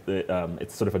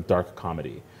 It's sort of a dark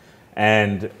comedy.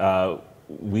 And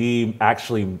we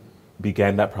actually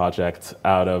began that project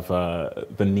out of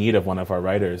the need of one of our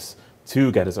writers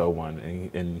to get his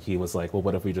O1. And he was like, well,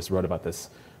 what if we just wrote about this,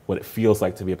 what it feels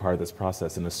like to be a part of this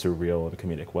process in a surreal and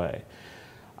comedic way?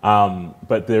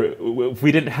 But if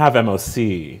we didn't have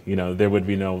MOC, you know, there would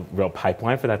be no real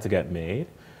pipeline for that to get made.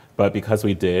 But because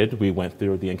we did, we went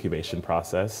through the incubation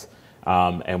process,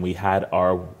 and we had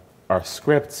our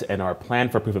script and our plan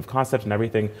for proof of concept and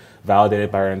everything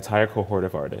validated by our entire cohort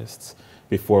of artists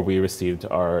before we received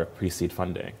our pre-seed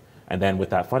funding. And then with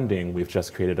that funding, we've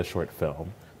just created a short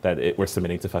film that we're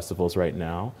submitting to festivals right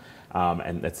now,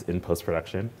 and it's in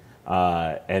post-production.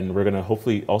 And we're going to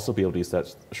hopefully also be able to use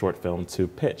that short film to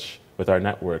pitch with our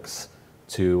networks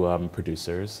to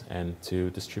producers and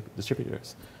to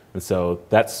distributors. And so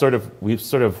that's we've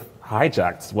sort of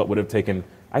hijacked what would have taken,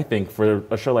 I think, for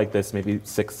a show like this, maybe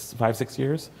 5, 6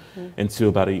 years, into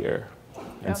about a year.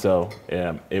 Yeah. And so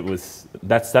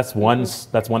that's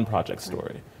one project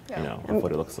story, you know, of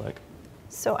what it looks like.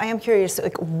 So I am curious,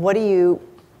 like, what do you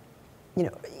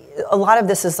know, a lot of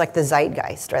this is like the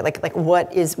zeitgeist, right? Like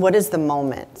what is the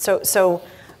moment? So,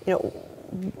 you know,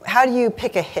 how do you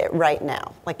pick a hit right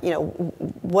now? Like, you know,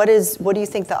 what do you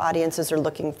think the audiences are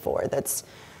looking for that's,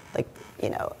 like, you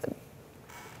know,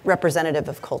 representative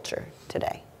of culture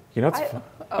today? You know,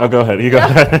 go ahead. You go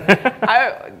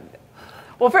ahead.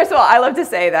 Well, first of all, I love to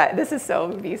say that, this is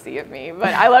so VC of me,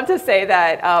 but I love to say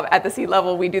that at the seed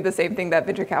level, we do the same thing that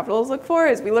venture capitalists look for,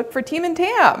 is we look for team and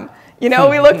TAM. You know,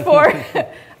 we look for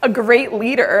a great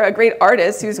leader, a great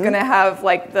artist who's going to have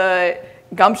like the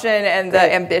gumption and the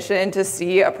ambition to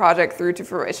see a project through to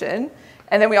fruition.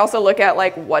 And then we also look at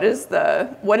like, what is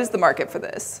the market for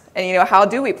this? And, you know, how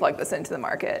do we plug this into the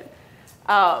market?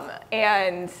 So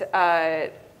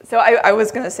I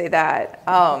was going to say that.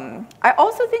 I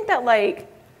also think that, like,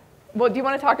 well, do you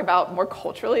want to talk about more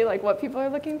culturally, like what people are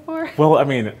looking for? Well, I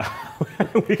mean,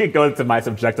 we could go into my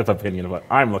subjective opinion of what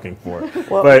I'm looking for.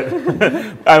 Well, but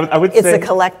I would say it's a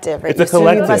collective, right? It's a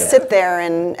collective. You must sit there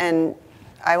and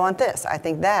I want this, I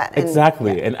think that. And,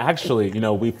 exactly. yeah. And actually,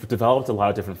 we've developed a lot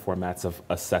of different formats of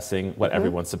assessing what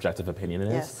everyone's subjective opinion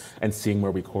is Yes. and seeing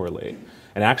where we correlate.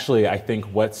 And actually, I think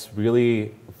what's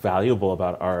really valuable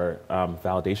about our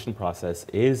validation process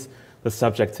is the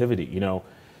subjectivity. I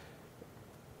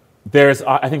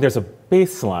think there's a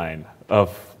baseline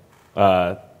of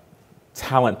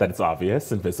talent that is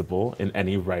obvious and visible in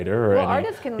any writer or Well, any,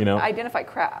 artists can identify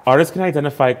craft. Artists can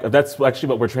identify. That's actually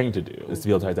what we're trained to do, is to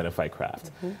be able to identify craft.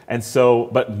 And so,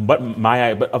 but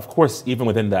of course, even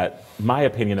within that, my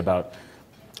opinion about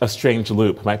a strange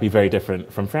loop might be very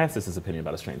different from Frances's opinion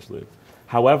about a strange loop.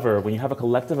 However, when you have a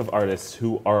collective of artists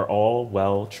who are all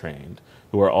well trained,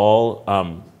 who are all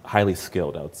highly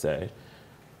skilled, I would say,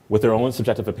 with their own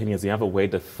subjective opinions, you have a way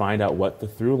to find out what the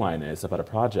through line is about a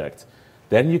project.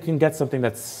 Then you can get something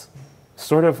that's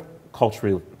sort of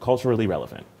culturally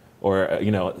relevant or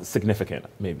significant,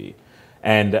 maybe.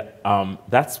 And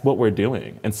that's what we're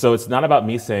doing. And so it's not about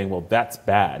me saying, well, that's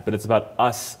bad, but it's about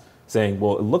us saying,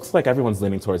 well, it looks like everyone's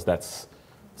leaning towards that's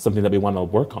something that we want to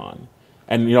work on.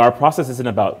 And our process isn't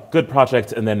about good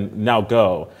project and then now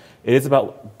go. It is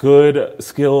about good,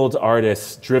 skilled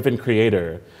artists, driven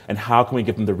creator, and how can we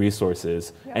give them the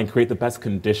resources and create the best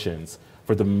conditions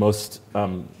for the most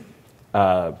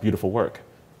beautiful work,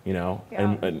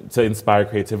 and to inspire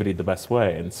creativity the best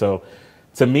way. And so,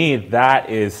 to me, that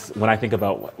is when I think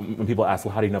about when people ask,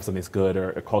 well, how do you know if something's good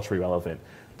or culturally relevant?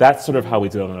 That's sort of how we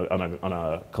do it on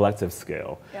a collective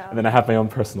scale. Yeah. And then I have my own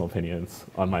personal opinions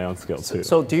on my own scale too.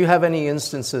 So do you have any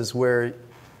instances where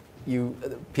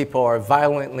people are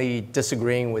violently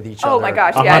disagreeing with each other? Oh my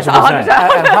gosh, yes, 100%.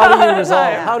 And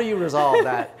how do you resolve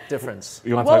that difference?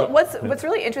 Well, what's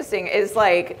really interesting is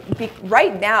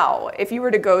right now, if you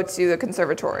were to go to the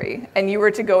conservatory and you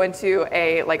were to go into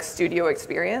a studio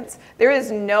experience, there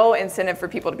is no incentive for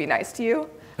people to be nice to you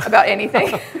about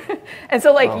anything. And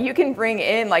so you can bring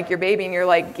in your baby and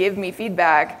you're give me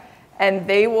feedback, and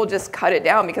they will just cut it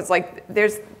down because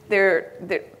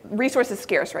the resource is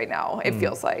scarce right now, it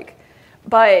feels like.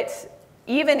 But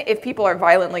even if people are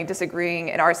violently disagreeing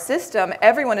in our system,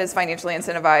 everyone is financially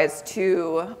incentivized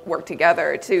to work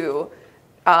together to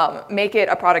make it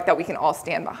a product that we can all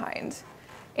stand behind.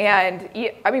 And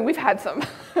we've had some,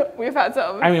 we've had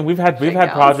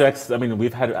projects.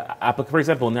 We've had, for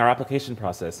example, in our application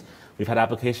process, we've had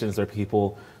applications where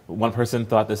one person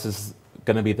thought this is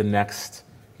going to be the next,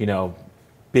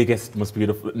 biggest, most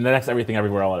beautiful, the next everything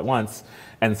everywhere all at once,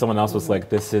 and someone else was like,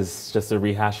 this is just a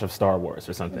rehash of Star Wars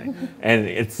or something. And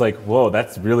it's like, whoa,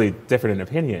 that's really different in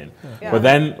opinion. Yeah. But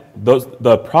then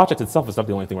the project itself is not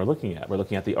the only thing we're looking at. We're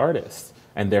looking at the artists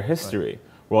and their history. Right.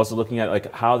 We're also looking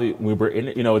at how we were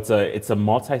in, it's a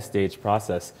multi-stage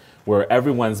process where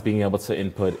everyone's being able to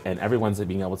input and everyone's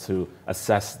being able to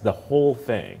assess the whole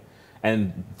thing.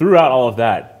 And throughout all of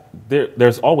that,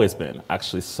 there's always been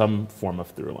actually some form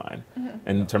of through line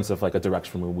in terms of a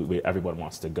direction where everyone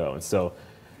wants to go. And so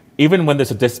even when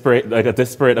there's a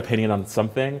disparate opinion on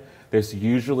something, there's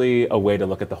usually a way to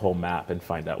look at the whole map and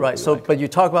find out what we like. But you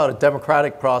talk about a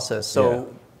democratic process.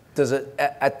 So does it,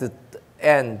 at the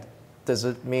end, does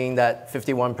it mean that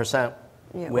 51%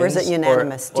 wins? Or is it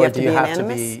unanimous? Do you have to be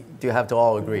unanimous? Do you have to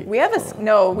all agree? We have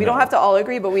we don't have to all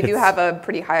agree, but we do have a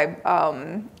pretty high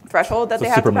threshold that they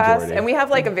have to pass. And we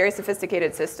have a very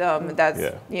sophisticated system that's,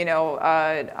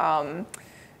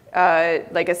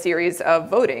 a series of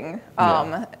voting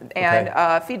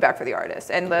and feedback for the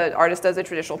artist. And the artist does a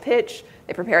traditional pitch,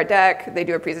 they prepare a deck, they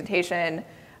do a presentation,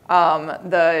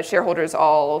 the shareholders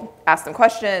all ask them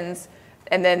questions,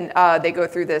 and then they go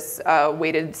through this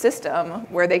weighted system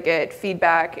where they get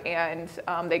feedback and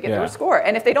they get their score.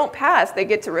 And if they don't pass, they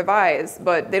get to revise,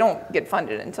 but they don't get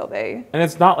funded until they... And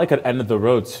it's not like an end of the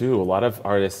road, too. A lot of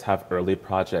artists have early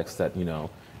projects that,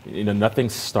 nothing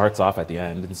starts off at the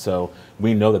end. And so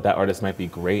we know that artist might be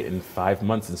great in 5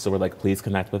 months. And so we're like, please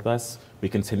connect with us. We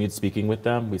continued speaking with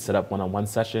them. We set up one-on-one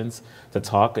sessions to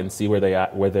talk and see where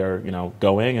they're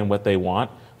going and what they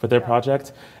want for their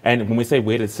project. And when we say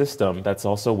weighted system, that's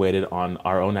also weighted on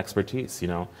our own expertise.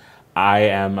 I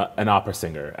am an opera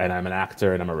singer and I'm an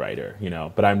actor and I'm a writer,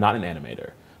 but I'm not an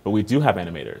animator. But we do have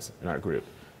animators in our group.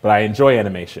 But I enjoy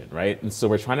animation, right? And so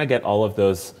we're trying to get all of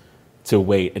those to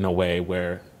weight in a way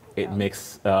where it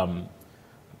makes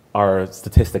our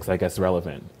statistics, I guess,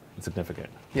 relevant and significant.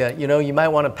 Yeah, you might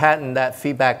want to patent that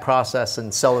feedback process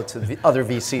and sell it to other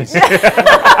VCs.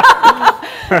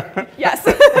 Yes.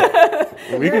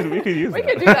 We could use that.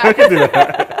 We could do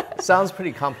that. Sounds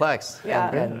pretty complex.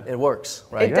 Yeah. And it works,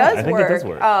 right? It does I think work. it does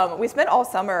work. We spent all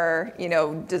summer,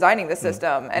 designing the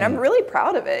system, and I'm really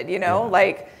proud of it.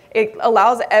 Like it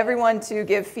allows everyone to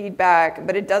give feedback,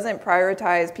 but it doesn't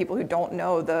prioritize people who don't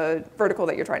know the vertical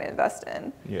that you're trying to invest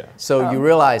in. Yeah. So you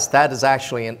realize that is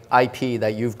actually an IP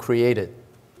that you've created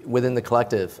within the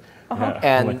collective,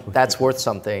 and that's worth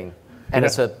something. And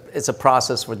it's a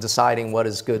process for deciding what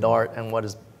is good art and what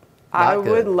is I not would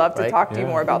good, love to right? talk to you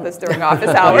more about this during office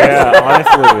hours. Yeah,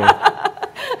 honestly.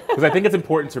 Because I think it's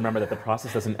important to remember that the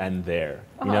process doesn't end there.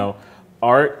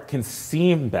 Art can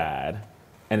seem bad,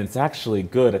 and it's actually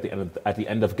good at the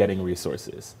end of getting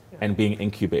resources and being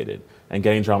incubated and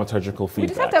getting dramaturgical feedback. We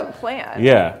just have to have a plan.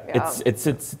 Yeah.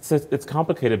 It's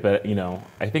complicated, but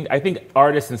I think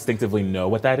artists instinctively know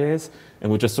what that is, and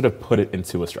we just sort of put it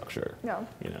into a structure. Yeah.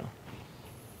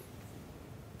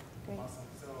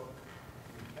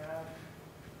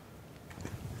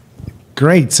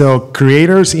 Great. So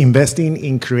creators investing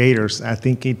in creators. I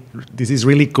think this is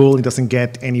really cool. It doesn't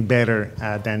get any better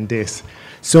than this.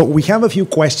 So we have a few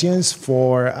questions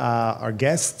for our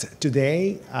guest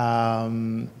today.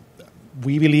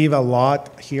 We believe a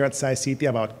lot here at Tsai City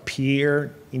about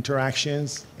peer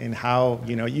interactions and how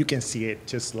you can see it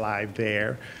just live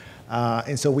there.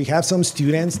 And so we have some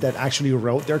students that actually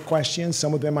wrote their questions.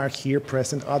 Some of them are here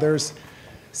present. Others,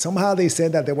 somehow they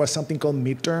said that there was something called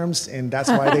midterms, and that's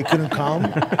why they couldn't come.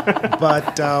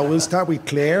 But we'll start with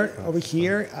Claire over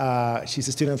here. She's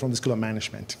a student from the School of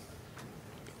Management.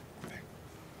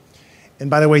 And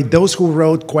by the way, those who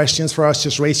wrote questions for us,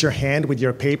 just raise your hand with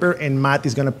your paper, and Matt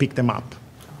is going to pick them up.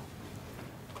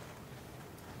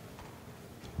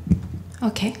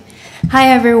 Okay. Hi,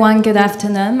 everyone. Good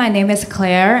afternoon. My name is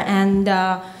Claire, and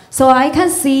so I can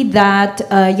see that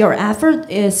your effort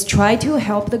is try to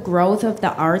help the growth of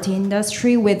the art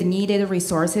industry with needed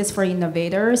resources for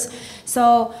innovators.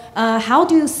 So how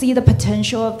do you see the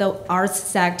potential of the arts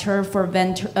sector for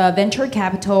venture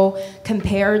capital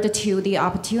compared to the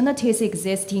opportunities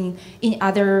existing in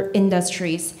other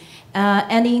industries?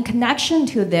 And in connection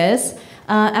to this,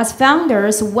 as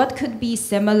founders, what could be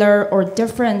similar or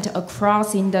different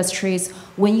across industries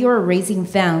when you're raising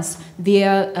funds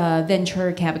via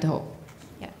venture capital?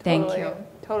 Yeah, thank you.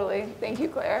 Totally. Thank you,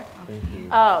 Claire. Thank you.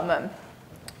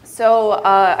 So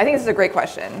I think this is a great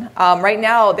question. Right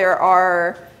now,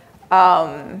 there's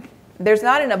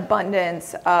not an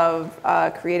abundance of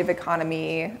creative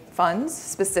economy funds,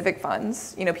 specific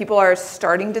funds. People are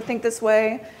starting to think this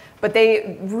way, but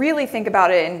they really think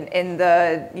about it in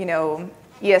the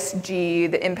ESG,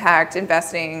 the impact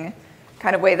investing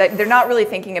kind of way, that they're not really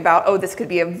thinking about, oh, this could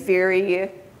be a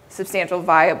very substantial,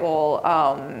 viable,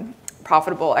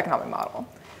 profitable economic model.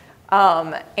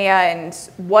 And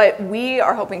what we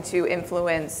are hoping to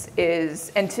influence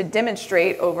is, and to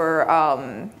demonstrate over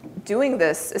doing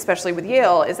this, especially with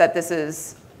Yale, is that this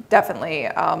is definitely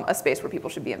a space where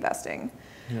people should be investing.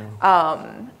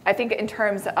 Yeah. I think in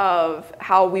terms of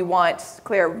how we want,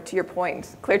 Claire, to your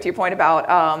point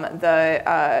about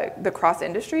the cross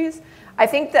industries, I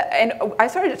think that, and I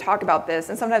started to talk about this,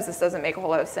 and sometimes this doesn't make a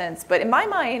whole lot of sense, but in my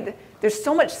mind, there's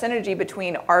so much synergy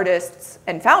between artists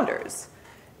and founders,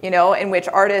 in which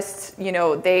artists,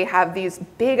 they have these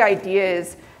big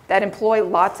ideas that employ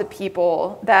lots of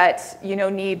people, that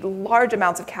need large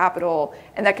amounts of capital,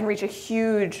 and that can reach a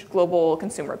huge global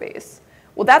consumer base.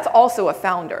 Well, that's also a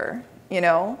founder,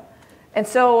 And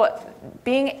so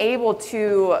being able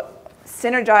to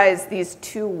synergize these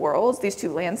two worlds, these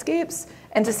two landscapes,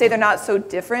 and to say they're not so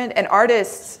different, and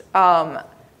artists,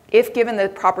 if given the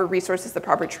proper resources, the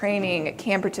proper training,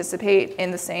 can participate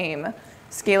in the same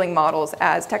scaling models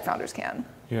as tech founders can.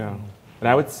 Yeah, and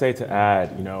I would say to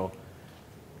add,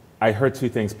 I heard two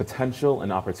things: potential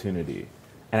and opportunity.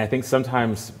 And I think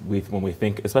sometimes when we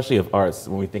think, especially of arts,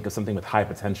 when we think of something with high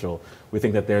potential, we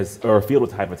think that or a field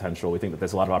with high potential, we think that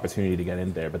there's a lot of opportunity to get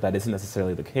in there, but that isn't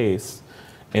necessarily the case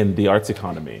in the arts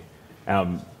economy.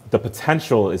 The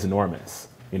potential is enormous.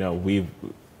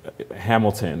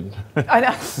 Hamilton, I know.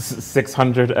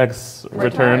 600x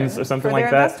returns or something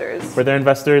like that. For their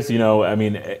investors,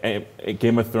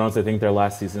 Game of Thrones, I think their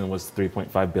last season was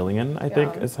 3.5 billion, I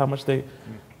think, is how much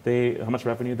how much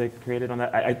revenue they created on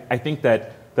that. I think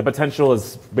that the potential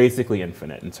is basically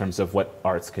infinite in terms of what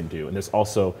arts can do. And there's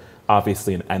also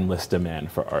obviously an endless demand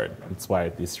for art. That's why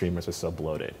these streamers are so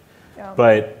bloated. Yeah.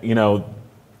 But,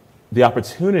 the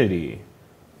opportunity,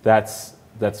 that's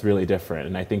really different.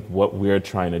 And I think what we're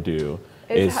trying to do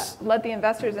is let the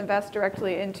investors invest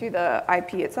directly into the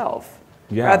IP itself,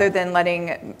 yeah. rather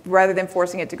than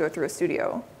forcing it to go through a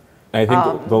studio. I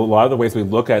think a lot of the ways we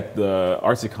look at the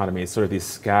arts economy is sort of these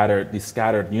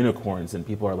scattered unicorns, and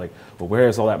people are like, well, where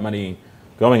is all that money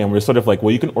going? And we're sort of like,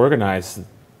 well, you can organize.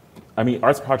 I mean,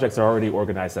 arts projects are already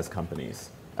organized as companies,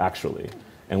 actually,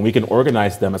 and we can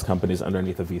organize them as companies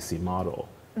underneath a VC model.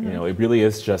 You know, it really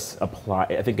is just apply.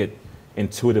 I think it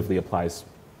intuitively applies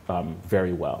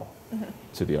very well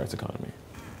to the arts economy.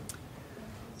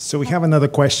 So we have another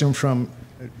question from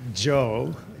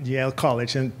Joe, Yale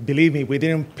College, and believe me, we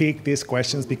didn't pick these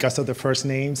questions because of the first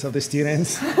names of the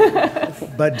students.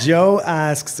 But Joe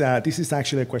asks, this is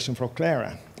actually a question for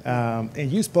Clara,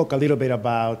 and you spoke a little bit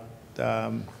about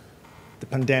the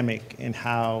pandemic and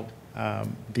how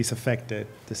this affected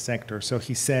the sector. So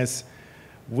he says,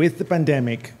 with the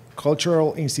pandemic,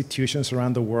 cultural institutions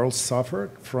around the world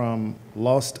suffered from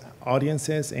lost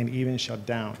audiences and even shut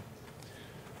down.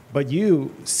 But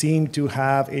you seem to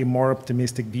have a more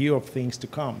optimistic view of things to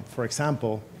come. For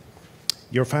example,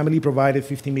 your family provided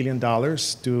 $50 million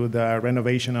to the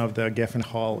renovation of the Geffen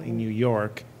Hall in New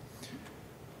York.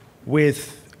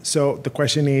 So the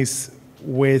question is,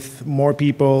 with more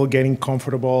people getting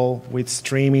comfortable with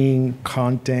streaming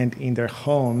content in their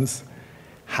homes,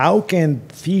 how can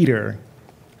theater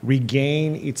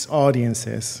regain its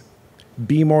audiences,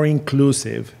 be more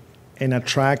inclusive, and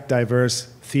attract diverse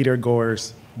theater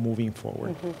goers moving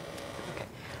forward? Okay.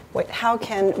 Wait, how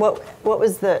can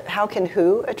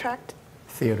who attract?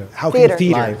 Theater. How can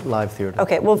theater? Live theater.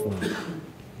 Okay, well,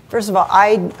 first of all,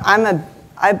 I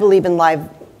believe in live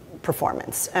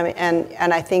performance. I mean,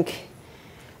 and I think,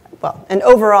 well, and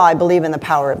overall, I believe in the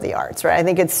power of the arts, right? I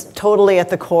think it's totally at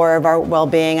the core of our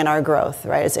well-being and our growth,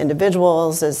 right? As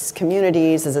individuals, as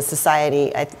communities, as a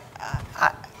society.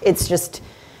 It's just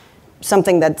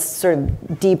something that's sort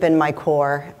of deep in my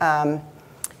core.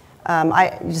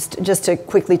 Just to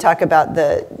quickly talk about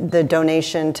the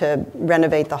donation to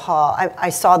renovate the hall, I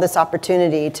saw this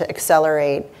opportunity to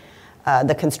accelerate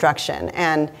the construction,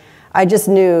 and I just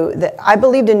knew that I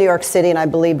believed in New York City and I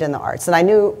believed in the arts, and I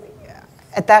knew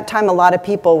at that time a lot of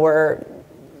people were,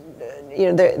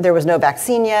 there was no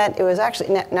vaccine yet. It was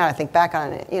actually, now I think back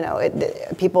on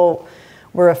it, people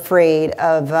were afraid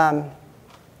of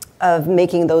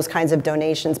making those kinds of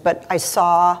donations, but I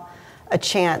saw a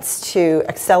chance to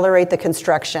accelerate the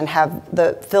construction, have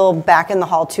the fill back in the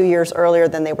hall 2 years earlier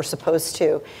than they were supposed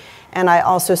to. And I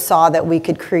also saw that we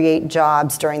could create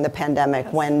jobs during the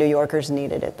pandemic when New Yorkers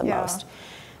needed it the most.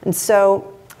 And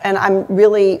so, and I'm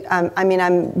really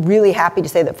happy to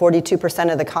say that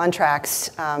 42% of the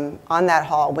contracts on that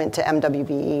hall went to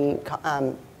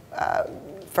MWBE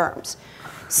firms.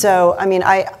 So, I mean,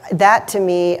 that to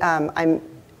me,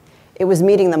 it was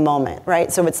meeting the moment,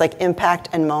 right? So it's like impact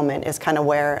and moment is kind of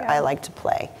where I like to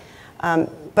play.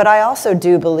 But I also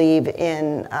do believe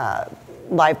in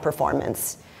live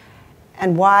performance.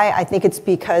 And why? I think it's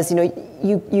because,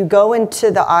 you go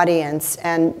into the audience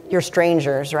and you're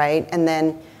strangers, right? And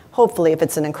then hopefully if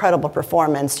it's an incredible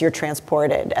performance, you're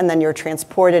transported. And then you're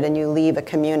transported and you leave a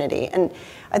community. And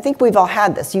I think we've all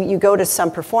had this. You go to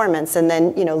some performance and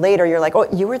then, later you're like, oh,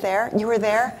 you were there?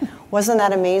 Wasn't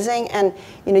that amazing? And,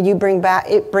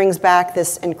 it brings back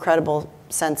this incredible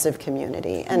sense of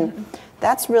community. And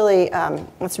that's really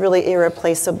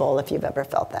irreplaceable if you've ever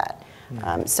felt that.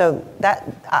 So that,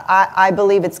 I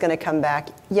believe it's going to come back.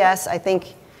 Yes, I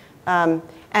think,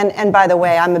 and by the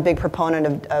way, I'm a big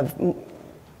proponent of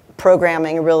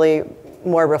programming really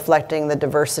more reflecting the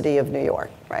diversity of New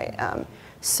York, right?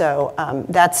 So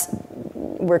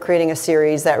we're creating a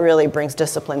series that really brings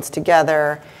disciplines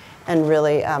together and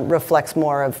really reflects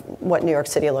more of what New York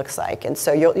City looks like. And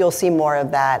so you'll see more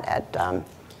of that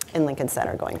in Lincoln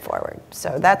Center going forward.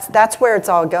 So that's where it's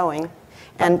all going,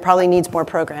 and probably needs more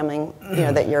programming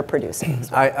that you're producing as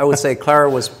well. I would say Clara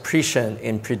was prescient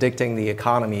in predicting the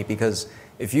economy, because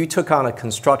if you took on a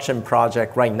construction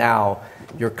project right now,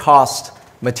 your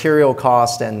material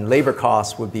cost and labor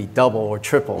costs would be double or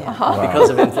triple because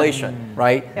of inflation,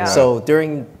 right? Yeah. So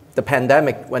during the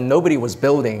pandemic, when nobody was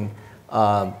building,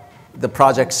 the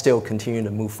project still continued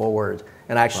to move forward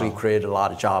and actually created a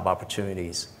lot of job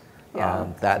opportunities.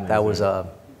 That was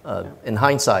in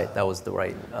hindsight, that was the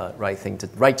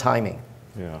right timing.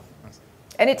 Yeah.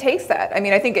 And it takes that. I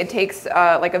mean, I think it takes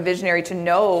like a visionary to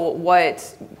know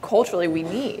what culturally we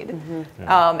need.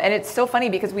 And it's so funny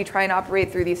because we try and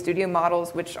operate through these studio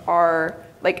models, which are,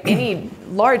 like any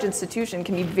large institution,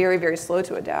 can be very, very slow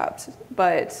to adapt.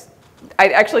 But I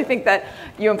actually think that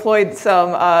you employed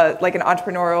some like an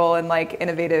entrepreneurial and like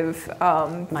innovative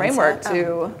framework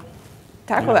to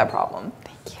tackle that problem.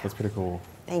 Thank you. That's pretty cool.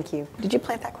 Thank you. Did you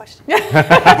plant that question?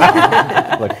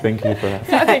 Like, thank you for that.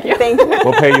 Thank you. Thank you.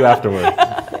 We'll pay you afterwards.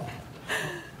 All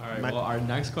right, ahead. Well, our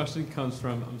next question comes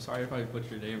from, I'm sorry if I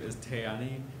butchered your name, is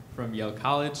Tayani from Yale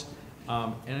College.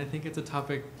 And I think it's a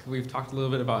topic we've talked a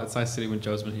little bit about at Tsai City when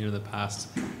Joe's been here in the past.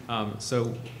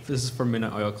 So this is from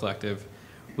Midnight Oil Collective.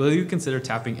 Will you consider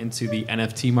tapping into the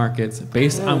NFT markets?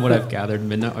 Based on what I've gathered,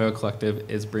 Midnight Oil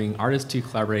Collective is bringing artists to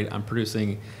collaborate on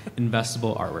producing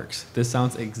investable artworks. This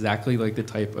sounds exactly like the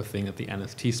type of thing that the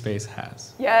NFT space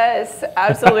has. Yes,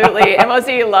 absolutely.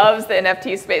 MOC loves the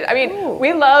NFT space. I mean,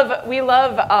 we love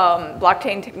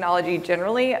blockchain technology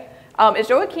generally. Is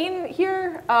Joaquin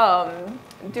here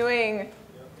doing?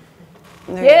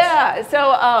 Yeah.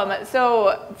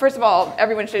 So first of all,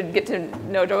 everyone should get to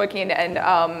know Joaquin and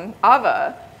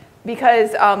Ava,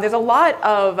 because there's a lot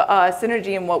of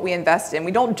synergy in what we invest in.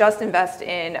 We don't just invest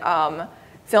in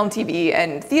film, TV,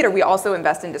 and theater. We also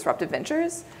invest in disruptive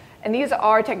ventures. And these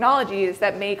are technologies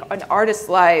that make an artist's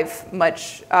life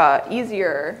much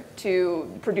easier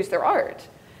to produce their art.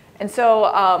 And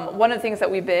so one of the things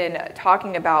that we've been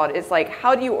talking about is like,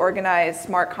 how do you organize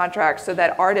smart contracts so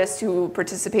that artists who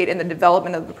participate in the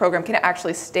development of the program can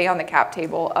actually stay on the cap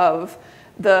table of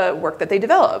the work that they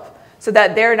develop, so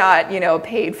that they're not, you know,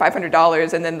 paid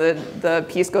 $500 and then the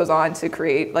piece goes on to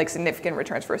create like significant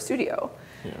returns for a studio.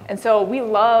 Yeah. And so we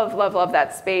love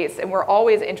that space, and we're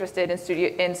always interested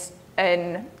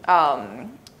in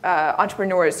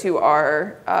entrepreneurs who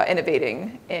are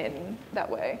innovating in that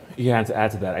way. Yeah, and to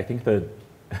add to that, I think that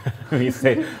when you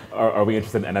say, are we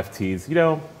interested in NFTs? You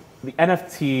know, the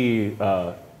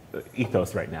NFT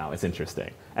ethos right now is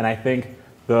interesting. And I think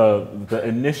the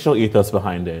initial ethos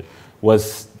behind it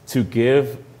was to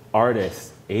give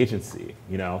artists agency,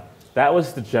 you know? That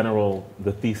was the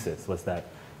thesis was that,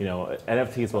 you know,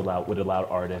 NFTs would allow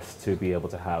artists to be able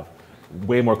to have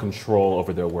way more control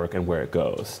over their work and where it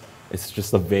goes. It's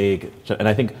just a vague, and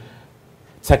I think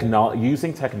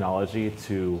using technology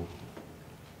to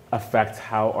affect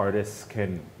how artists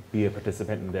can be a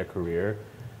participant in their career,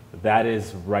 that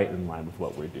is right in line with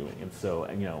what we're doing. And so,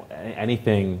 you know,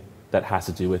 anything that has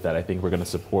to do with that, I think we're going to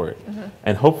support. Mm-hmm.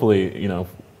 And hopefully, you know,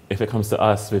 if it comes to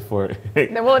us before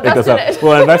then we'll invest in it.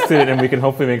 We'll invest in it, and we can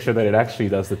hopefully make sure that it actually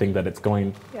does the thing that it's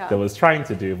that was trying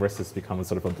to do, versus become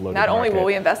sort of a bloated Not only market. will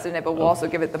we invest in it, but we'll also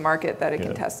give it the market that it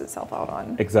can test itself out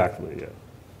on. Exactly, yeah.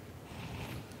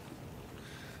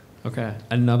 Okay,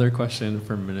 another question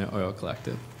from Midnight Oil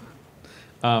Collective.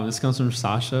 This comes from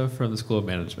Sasha from the School of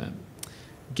Management.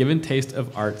 Given taste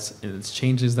of arts and its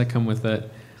changes that come with it,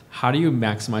 how do you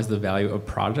maximize the value of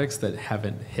projects that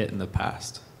haven't hit in the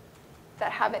past?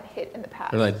 That haven't hit in the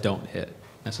past. Or that don't hit,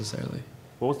 necessarily.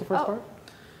 What was the first part?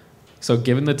 So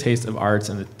given the taste of arts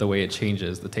and the way it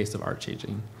changes, the taste of art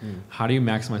changing, how do you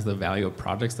maximize the value of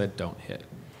projects that don't hit?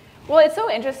 Well, it's so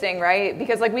interesting, right?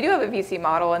 Because like we do have a VC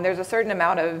model, and there's a certain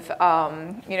amount of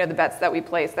you know, the bets that we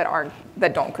place that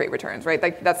don't create returns, right?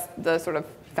 Like that's the sort of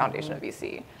foundation of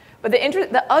VC. But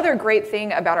the other great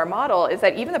thing about our model is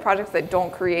that even the projects that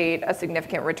don't create a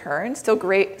significant return still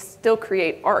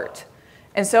create art.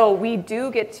 And so we do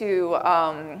get to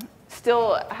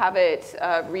still have it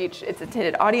reach its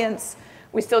intended audience.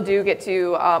 We still do get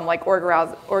to like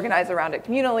organize around it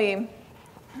communally.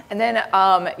 And then,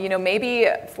 you know, maybe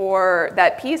for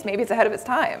that piece, maybe it's ahead of its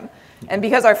time. And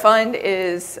because our fund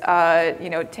is, you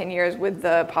know, 10 years with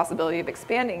the possibility of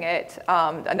expanding it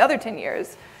another 10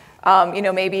 years, you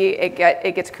know, maybe it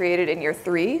gets created in year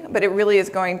 3, but it really is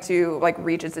going to like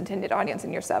reach its intended audience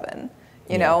in year 7.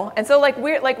 You know, and so like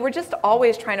we're just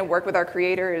always trying to work with our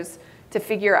creators to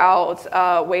figure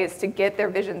out ways to get their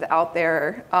visions out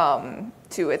there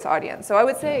to its audience. So I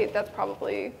would say that's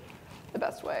probably the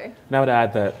best way. And I would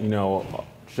add that, you know,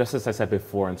 just as I said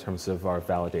before, in terms of our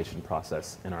validation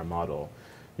process in our model,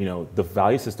 you know, the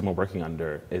value system we're working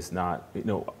under is not, you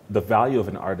know, the value of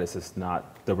an artist is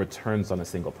not the returns on a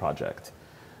single project.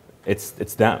 It's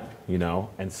them, you know,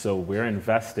 and so we're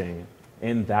investing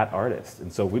in that artist.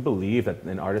 And so we believe that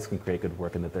an artist can create good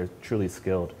work and that they're truly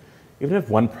skilled. Even if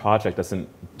one project doesn't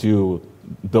do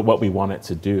what we want it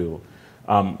to do,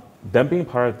 them being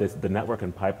part of the network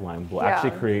and pipeline will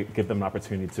actually give them an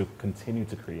opportunity to continue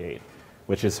to create,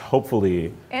 which is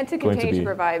hopefully and to continue to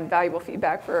provide valuable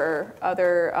feedback for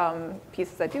other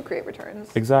pieces that do create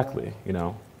returns. Exactly, you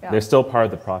know, they're still part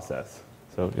of the process.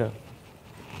 So yeah.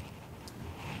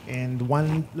 And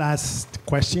one last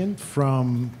question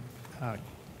from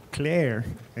Claire,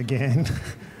 again,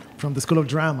 from the School of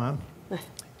Drama,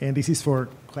 and this is for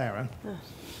Clara.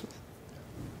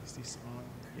 Is this on?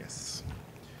 Yes.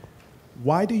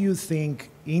 Why do you think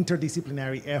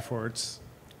interdisciplinary efforts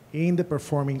in the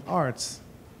performing arts,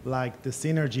 like the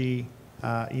Synergy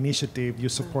initiative you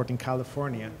support in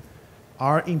California,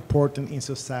 are important in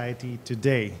society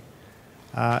today?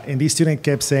 And this student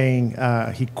kept saying,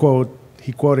 he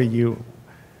quoted you,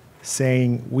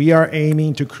 saying, "We are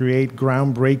aiming to create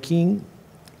groundbreaking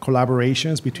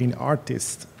collaborations between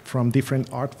artists from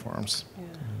different art forms." Yeah.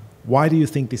 Why do you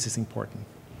think this is important?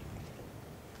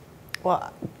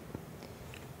 Well,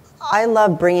 I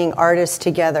love bringing artists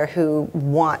together who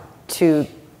want to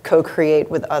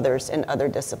co-create with others in other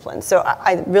disciplines. So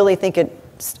I really think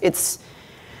it's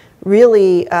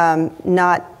really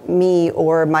not me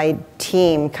or my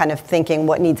team kind of thinking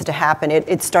what needs to happen.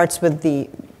 It starts with the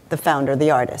founder,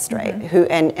 the artist, right?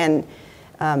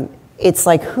 Mm-hmm. It's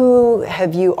like, who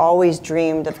have you always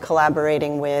dreamed of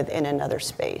collaborating with in another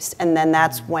space? And then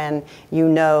that's when you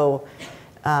know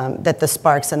that the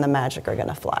sparks and the magic are going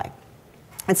to fly.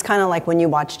 It's kind of like when you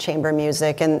watch chamber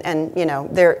music, and you know,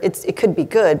 it could be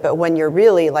good, but when you're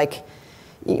really like,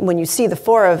 when you see the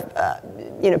four of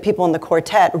people in the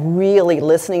quartet really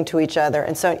listening to each other,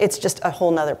 and so it's just a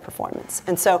whole nother performance.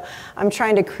 And so I'm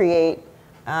trying to create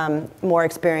more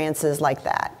experiences like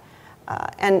that,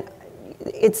 and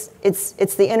it's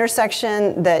the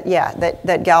intersection that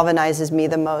galvanizes me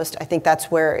the most. I think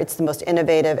that's where it's the most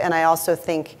innovative, and I also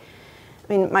think,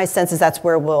 I mean, my sense is that's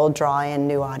where we'll draw in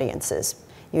new audiences.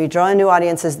 You draw in new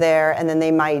audiences there, and then they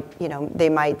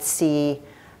might see,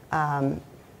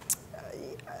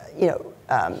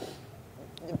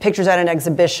 pictures at an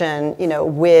exhibition,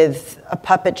 with a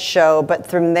puppet show, but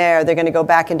from there they're going to go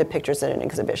back into pictures at an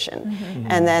exhibition, mm-hmm.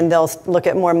 and then they'll look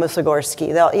at more Mussorgsky.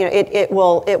 It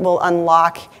will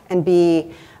unlock and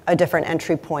be a different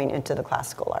entry point into the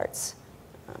classical arts.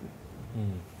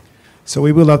 So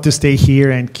we would love to stay here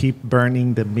and keep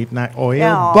burning the midnight oil,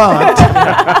 yeah. But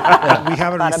we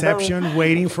have a reception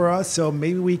waiting for us, so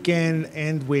maybe we can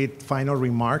end with final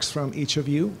remarks from each of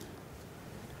you.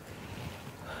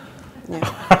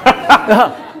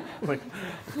 Yeah. Like,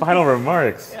 final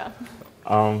remarks. Yeah.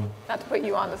 Not to put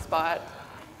you on the spot.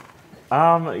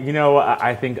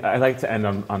 I think I like to end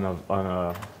on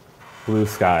a blue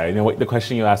sky. The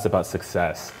question you asked about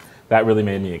success, that really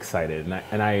made me excited, and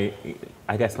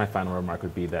I guess my final remark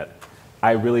would be that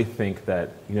I really think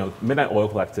that Midnight Oil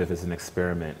Collective is an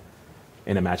experiment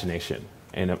in imagination,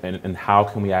 and how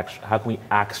can we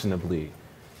actionably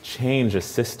change a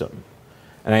system,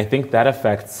 and I think that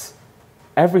affects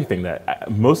everything. That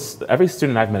every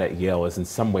student I've met at Yale is in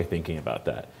some way thinking about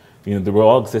that. We're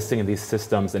all existing in these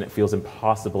systems, and it feels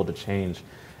impossible to change.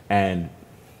 And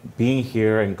being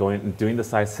here and doing the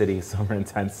Tsai City Summer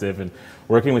Intensive and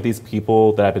working with these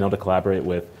people that I've been able to collaborate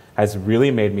with has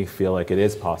really made me feel like it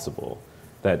is possible.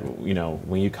 That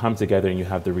when you come together and you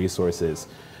have the resources,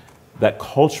 that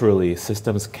culturally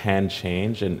systems can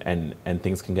change and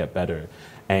things can get better.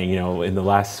 And in the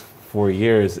last 4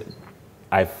 years,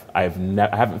 I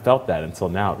haven't felt that until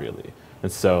now, really.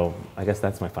 And so I guess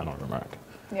that's my final remark.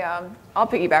 Yeah, I'll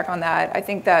piggyback on that. I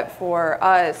think that for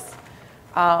us,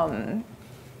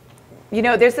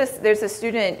 there's this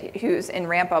student who's in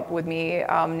Ramp Up with me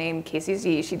named Casey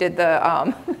Z. She did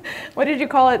the, what did you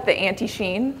call it? The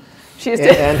anti-sheen? She's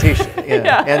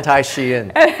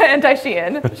anti-Shein.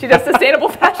 Anti-Shein. She does sustainable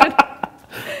fashion.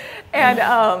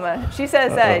 And she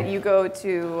says that you go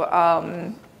to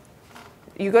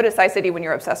Tsai City when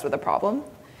you're obsessed with a problem.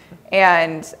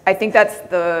 And I think that's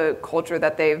the culture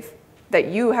that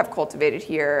you have cultivated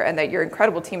here, and that your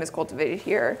incredible team has cultivated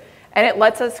here. And it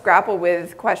lets us grapple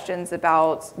with questions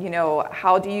about,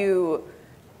 how do you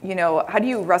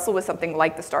wrestle with something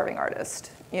like the starving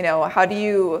artist? How do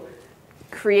you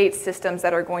create systems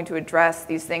that are going to address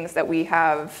these things that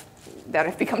have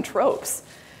become tropes?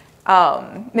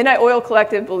 Midnight Oil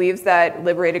Collective believes that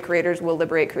liberated creators will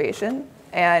liberate creation.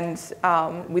 And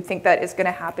we think that it's going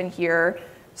to happen here,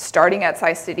 starting at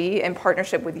Tsai City in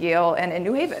partnership with Yale and in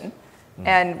New Haven.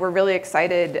 And we're really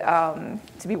excited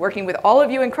to be working with all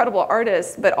of you incredible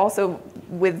artists, but also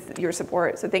with your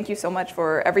support. So thank you so much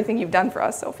for everything you've done for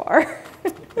us so far.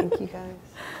 Thank you, guys.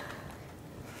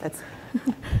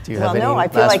 Do you have any I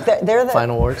feel like they're the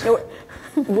final words? No,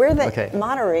 we're the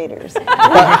moderators. They're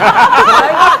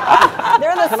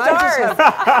the stars.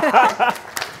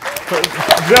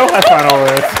 Joe has final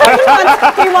words.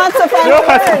 He wants a final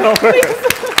word.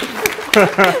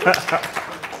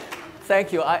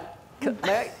 Thank you.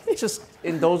 May I just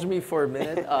indulge me for a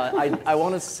minute? I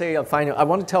want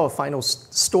to tell a final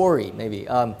story, maybe.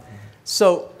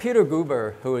 So Peter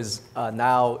Guber, who is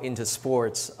now into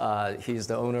sports, he's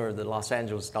the owner of the Los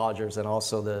Angeles Dodgers and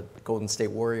also the Golden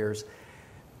State Warriors.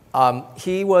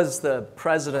 He was the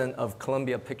president of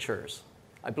Columbia Pictures.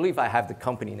 I believe I have the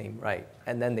company name right.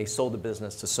 And then they sold the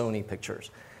business to Sony Pictures.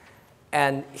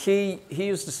 And he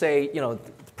used to say, the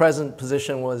president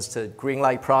position was to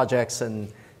greenlight projects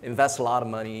and invests a lot of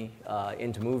money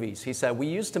into movies. He said, we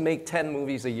used to make 10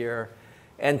 movies a year,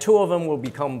 and 2 of them will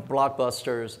become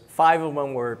blockbusters, 5 of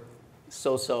them were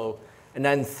so-so, and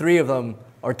then 3 of them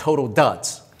are total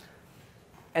duds.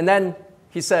 And then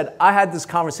he said, I had this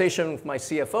conversation with my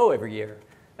CFO every year,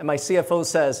 and my CFO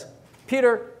says,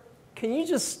 Peter, can you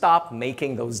just stop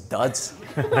making those duds?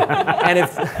 and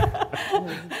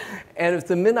if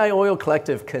the Midnight Oil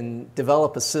Collective can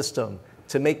develop a system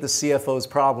to make the CFO's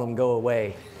problem go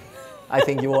away, I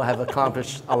think you will have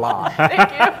accomplished a lot.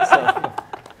 Thank you.